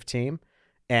competitive team,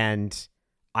 and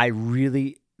I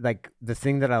really like the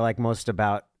thing that I like most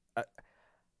about.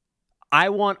 I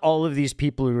want all of these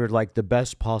people who are like the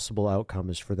best possible outcome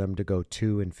is for them to go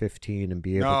 2-15 and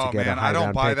be able No, to get man, a high I don't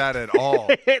round buy pick. that at all.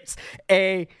 It's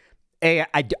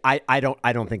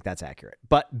I don't think that's accurate.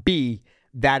 But B,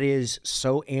 that is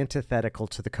so antithetical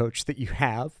to the coach that you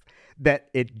have that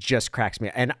it just cracks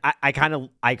me. And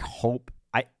I hope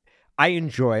I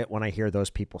enjoy it when I hear those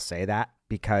people say that,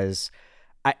 because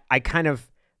I kind of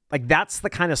like, that's the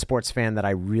kind of sports fan that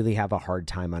I really have a hard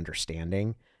time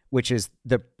understanding, which is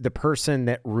the person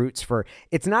that roots for,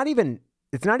 it's not even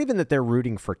that they're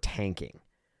rooting for tanking,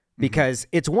 because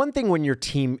it's one thing when your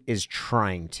team is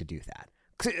trying to do that.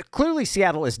 Clearly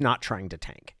Seattle is not trying to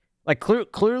tank. Like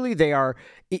clearly they are,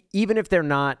 even if they're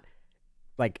not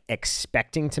like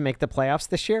expecting to make the playoffs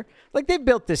this year, like they've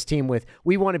built this team with,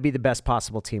 we want to be the best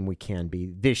possible team we can be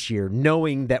this year,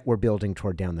 knowing that we're building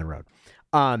toward down the road.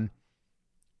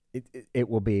 It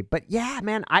will be, but yeah,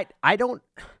 man, I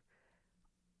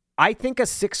think a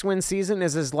 6-win season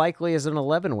is as likely as an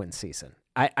 11-win season.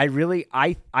 I really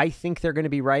think they're going to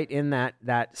be right in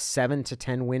that 7 to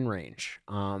 10 win range.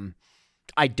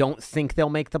 I don't think they'll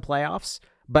make the playoffs,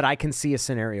 but I can see a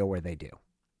scenario where they do.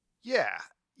 Yeah,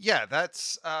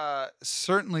 that's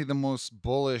certainly the most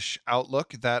bullish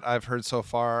outlook that I've heard so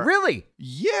far. Really?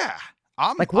 Yeah,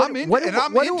 I'm Like,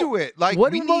 into it. Like,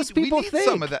 what we do most need, people we need think?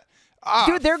 some of that.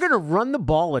 Dude, they're going to run the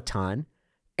ball a ton,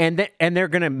 and they're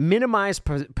going to minimize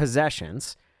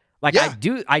possessions. Like, Yeah.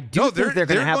 I do think they're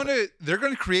going to have. They're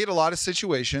going to create a lot of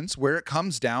situations where it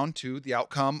comes down to the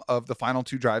outcome of the final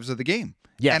 2 drives of the game.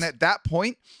 Yes. And at that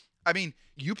point, I mean,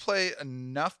 you play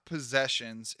enough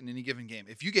possessions in any given game.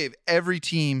 If you gave every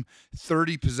team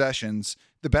 30 possessions,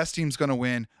 the best team's going to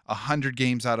win 100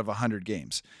 games out of 100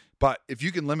 games. But if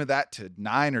you can limit that to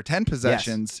 9 or 10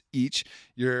 possessions each,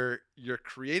 you're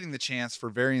creating the chance for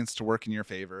variance to work in your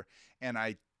favor. And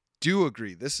I do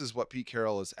agree. This is what Pete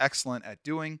Carroll is excellent at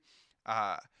doing.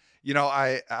 I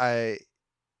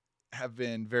have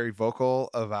been very vocal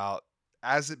about,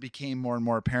 as it became more and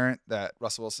more apparent that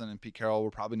Russell Wilson and Pete Carroll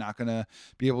were probably not going to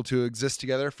be able to exist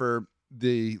together for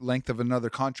the length of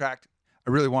another contract, I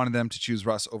really wanted them to choose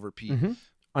Russ over Pete. Mhm.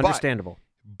 Understandable.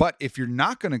 But if you're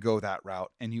not going to go that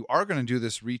route and you are going to do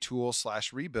this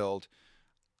retool/rebuild,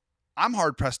 I'm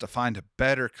hard pressed to find a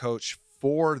better coach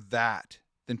for that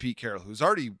than Pete Carroll, who's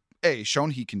already shown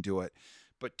he can do it,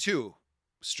 but 2,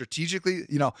 strategically,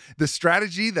 the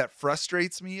strategy that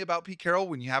frustrates me about Pete Carroll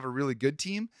when you have a really good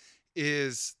team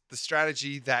is the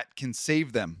strategy that can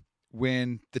save them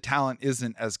when the talent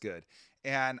isn't as good.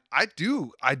 And I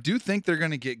do think they're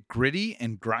going to get gritty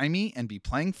and grimy and be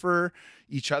playing for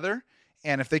each other.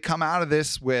 And if they come out of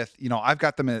this with, I've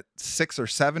got them at 6 or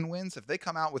 7 wins. If they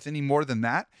come out with any more than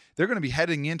that, they're going to be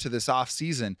heading into this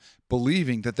offseason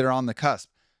believing that they're on the cusp.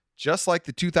 Just like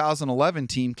the 2011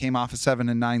 team came off a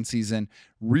 7-9 season,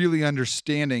 really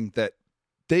understanding that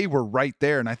they were right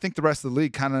there. And I think the rest of the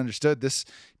league kind of understood this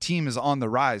team is on the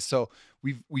rise. So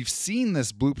we've seen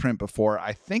this blueprint before.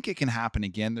 I think it can happen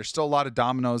again. There's still a lot of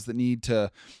dominoes that need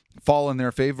to fall in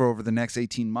their favor over the next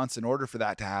 18 months in order for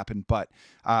that to happen. But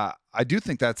I do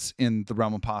think that's in the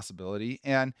realm of possibility.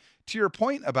 And to your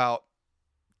point about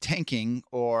tanking,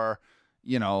 or,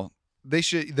 they're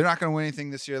not going to win anything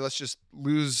this year. Let's just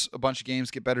lose a bunch of games,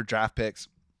 get better draft picks.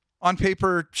 On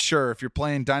paper, sure. If you're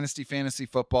playing dynasty fantasy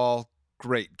football,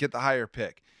 great, get the higher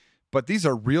pick. But these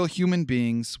are real human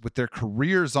beings with their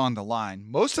careers on the line.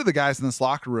 Most of the guys in this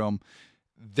locker room,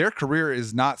 their career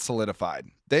is not solidified.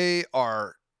 They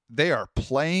are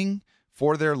playing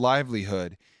for their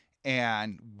livelihood,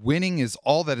 and winning is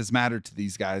all that has mattered to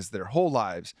these guys their whole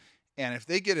lives. And if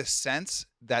they get a sense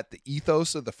that the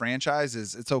ethos of the franchise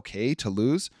is it's okay to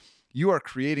lose, you are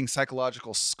creating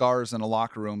psychological scars in a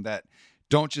locker room that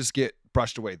don't just get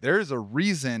brushed away. There's a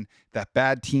reason that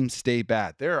bad teams stay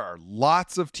bad. There are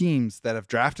lots of teams that have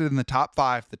drafted in the top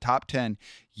 5, the top 10,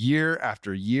 year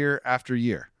after year after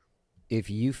year. If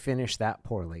you finish that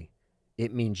poorly,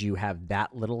 it means you have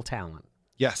that little talent.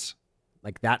 Yes.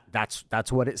 Like that's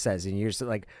what it says. And you're just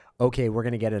like, okay, we're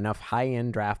going to get enough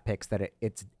high-end draft picks that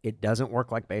it doesn't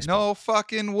work like baseball. No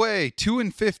fucking way.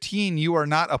 2-15, you are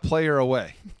not a player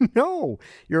away. No,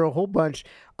 you're a whole bunch.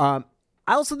 I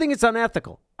also think it's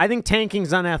unethical. I think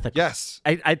tanking's unethical. Yes.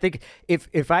 I think if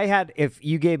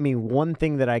you gave me one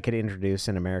thing that I could introduce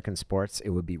in American sports, it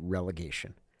would be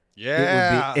relegation.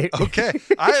 Yeah. Okay.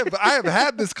 I have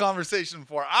had this conversation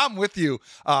before. I'm with you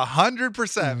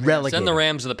 100%. Relegate. Send the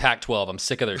Rams to the Pac-12. I'm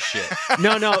sick of their shit.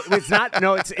 No, it's not.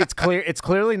 No, it's clear. It's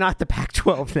clearly not the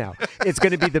Pac-12 now. It's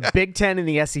going to be the Big Ten and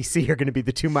the SEC are going to be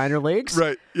the two minor leagues.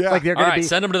 Right. Yeah. Like they're All going right, to be.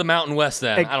 send them to the Mountain West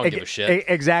then. I don't give a shit.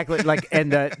 Exactly. Like,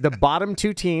 and the bottom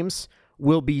two teams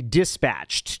will be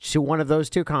dispatched to one of those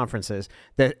two conferences.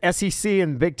 The SEC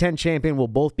and Big Ten champion will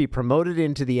both be promoted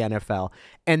into the NFL,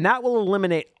 and that will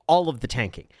eliminate all of the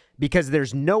tanking because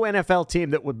there's no NFL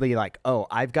team that would be like, oh,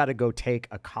 I've got to go take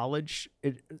a college,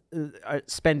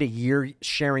 spend a year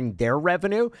sharing their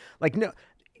revenue. Like, no,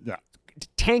 Yeah.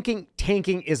 tanking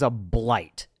is a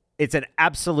blight. It's an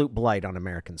absolute blight on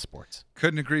American sports.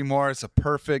 Couldn't agree more. It's a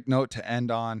perfect note to end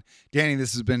on. Danny,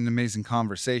 this has been an amazing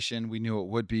conversation. We knew it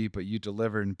would be, but you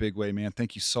delivered in a big way, man.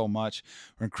 Thank you so much.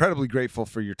 We're incredibly grateful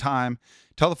for your time.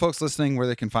 Tell the folks listening where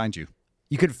they can find you.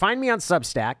 You can find me on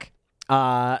Substack.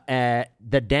 At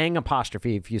the dang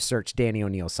apostrophe. If you search Danny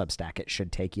O'Neil Substack, it should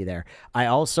take you there. I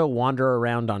also wander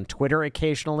around on Twitter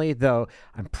occasionally, though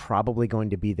I'm probably going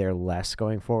to be there less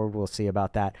going forward. We'll see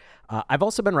about that. I've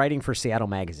also been writing for Seattle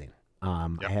Magazine. I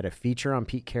had a feature on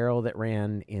Pete Carroll that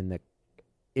ran in the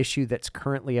issue that's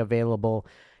currently available.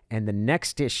 And the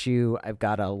next issue, I've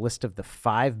got a list of the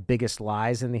 5 biggest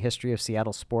lies in the history of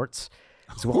Seattle sports,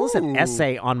 as well as an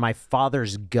essay on my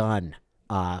father's gun.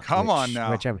 Come on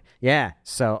now. So yeah,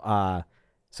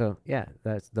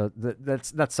 that's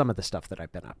some of the stuff that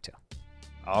I've been up to.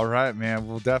 All right, man.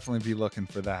 We'll definitely be looking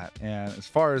for that. And as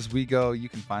far as we go, you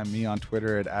can find me on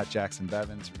Twitter at Jackson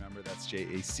Bevins. Remember, that's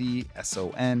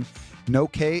JACSON. No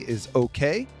K is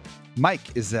okay.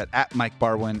 Mike is at Mike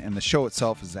Barwin, and the show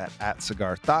itself is at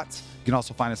Cigar Thoughts. You can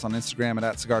also find us on Instagram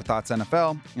at Cigar Thoughts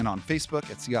NFL and on Facebook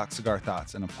at Seahawks Cigar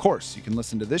Thoughts. And of course, you can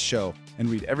listen to this show and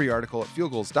read every article at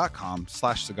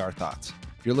fieldgoals.com/cigar thoughts.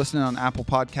 If you're listening on Apple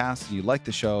Podcasts and you like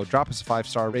the show, drop us a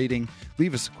 5-star rating,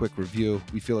 leave us a quick review.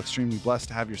 We feel extremely blessed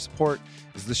to have your support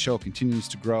as this show continues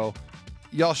to grow.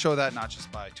 Y'all show that not just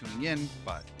by tuning in,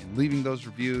 but in leaving those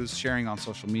reviews, sharing on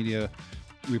social media.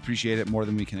 We appreciate it more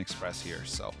than we can express here.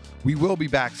 So we will be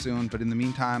back soon, but in the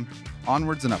meantime,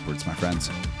 onwards and upwards, my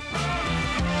friends.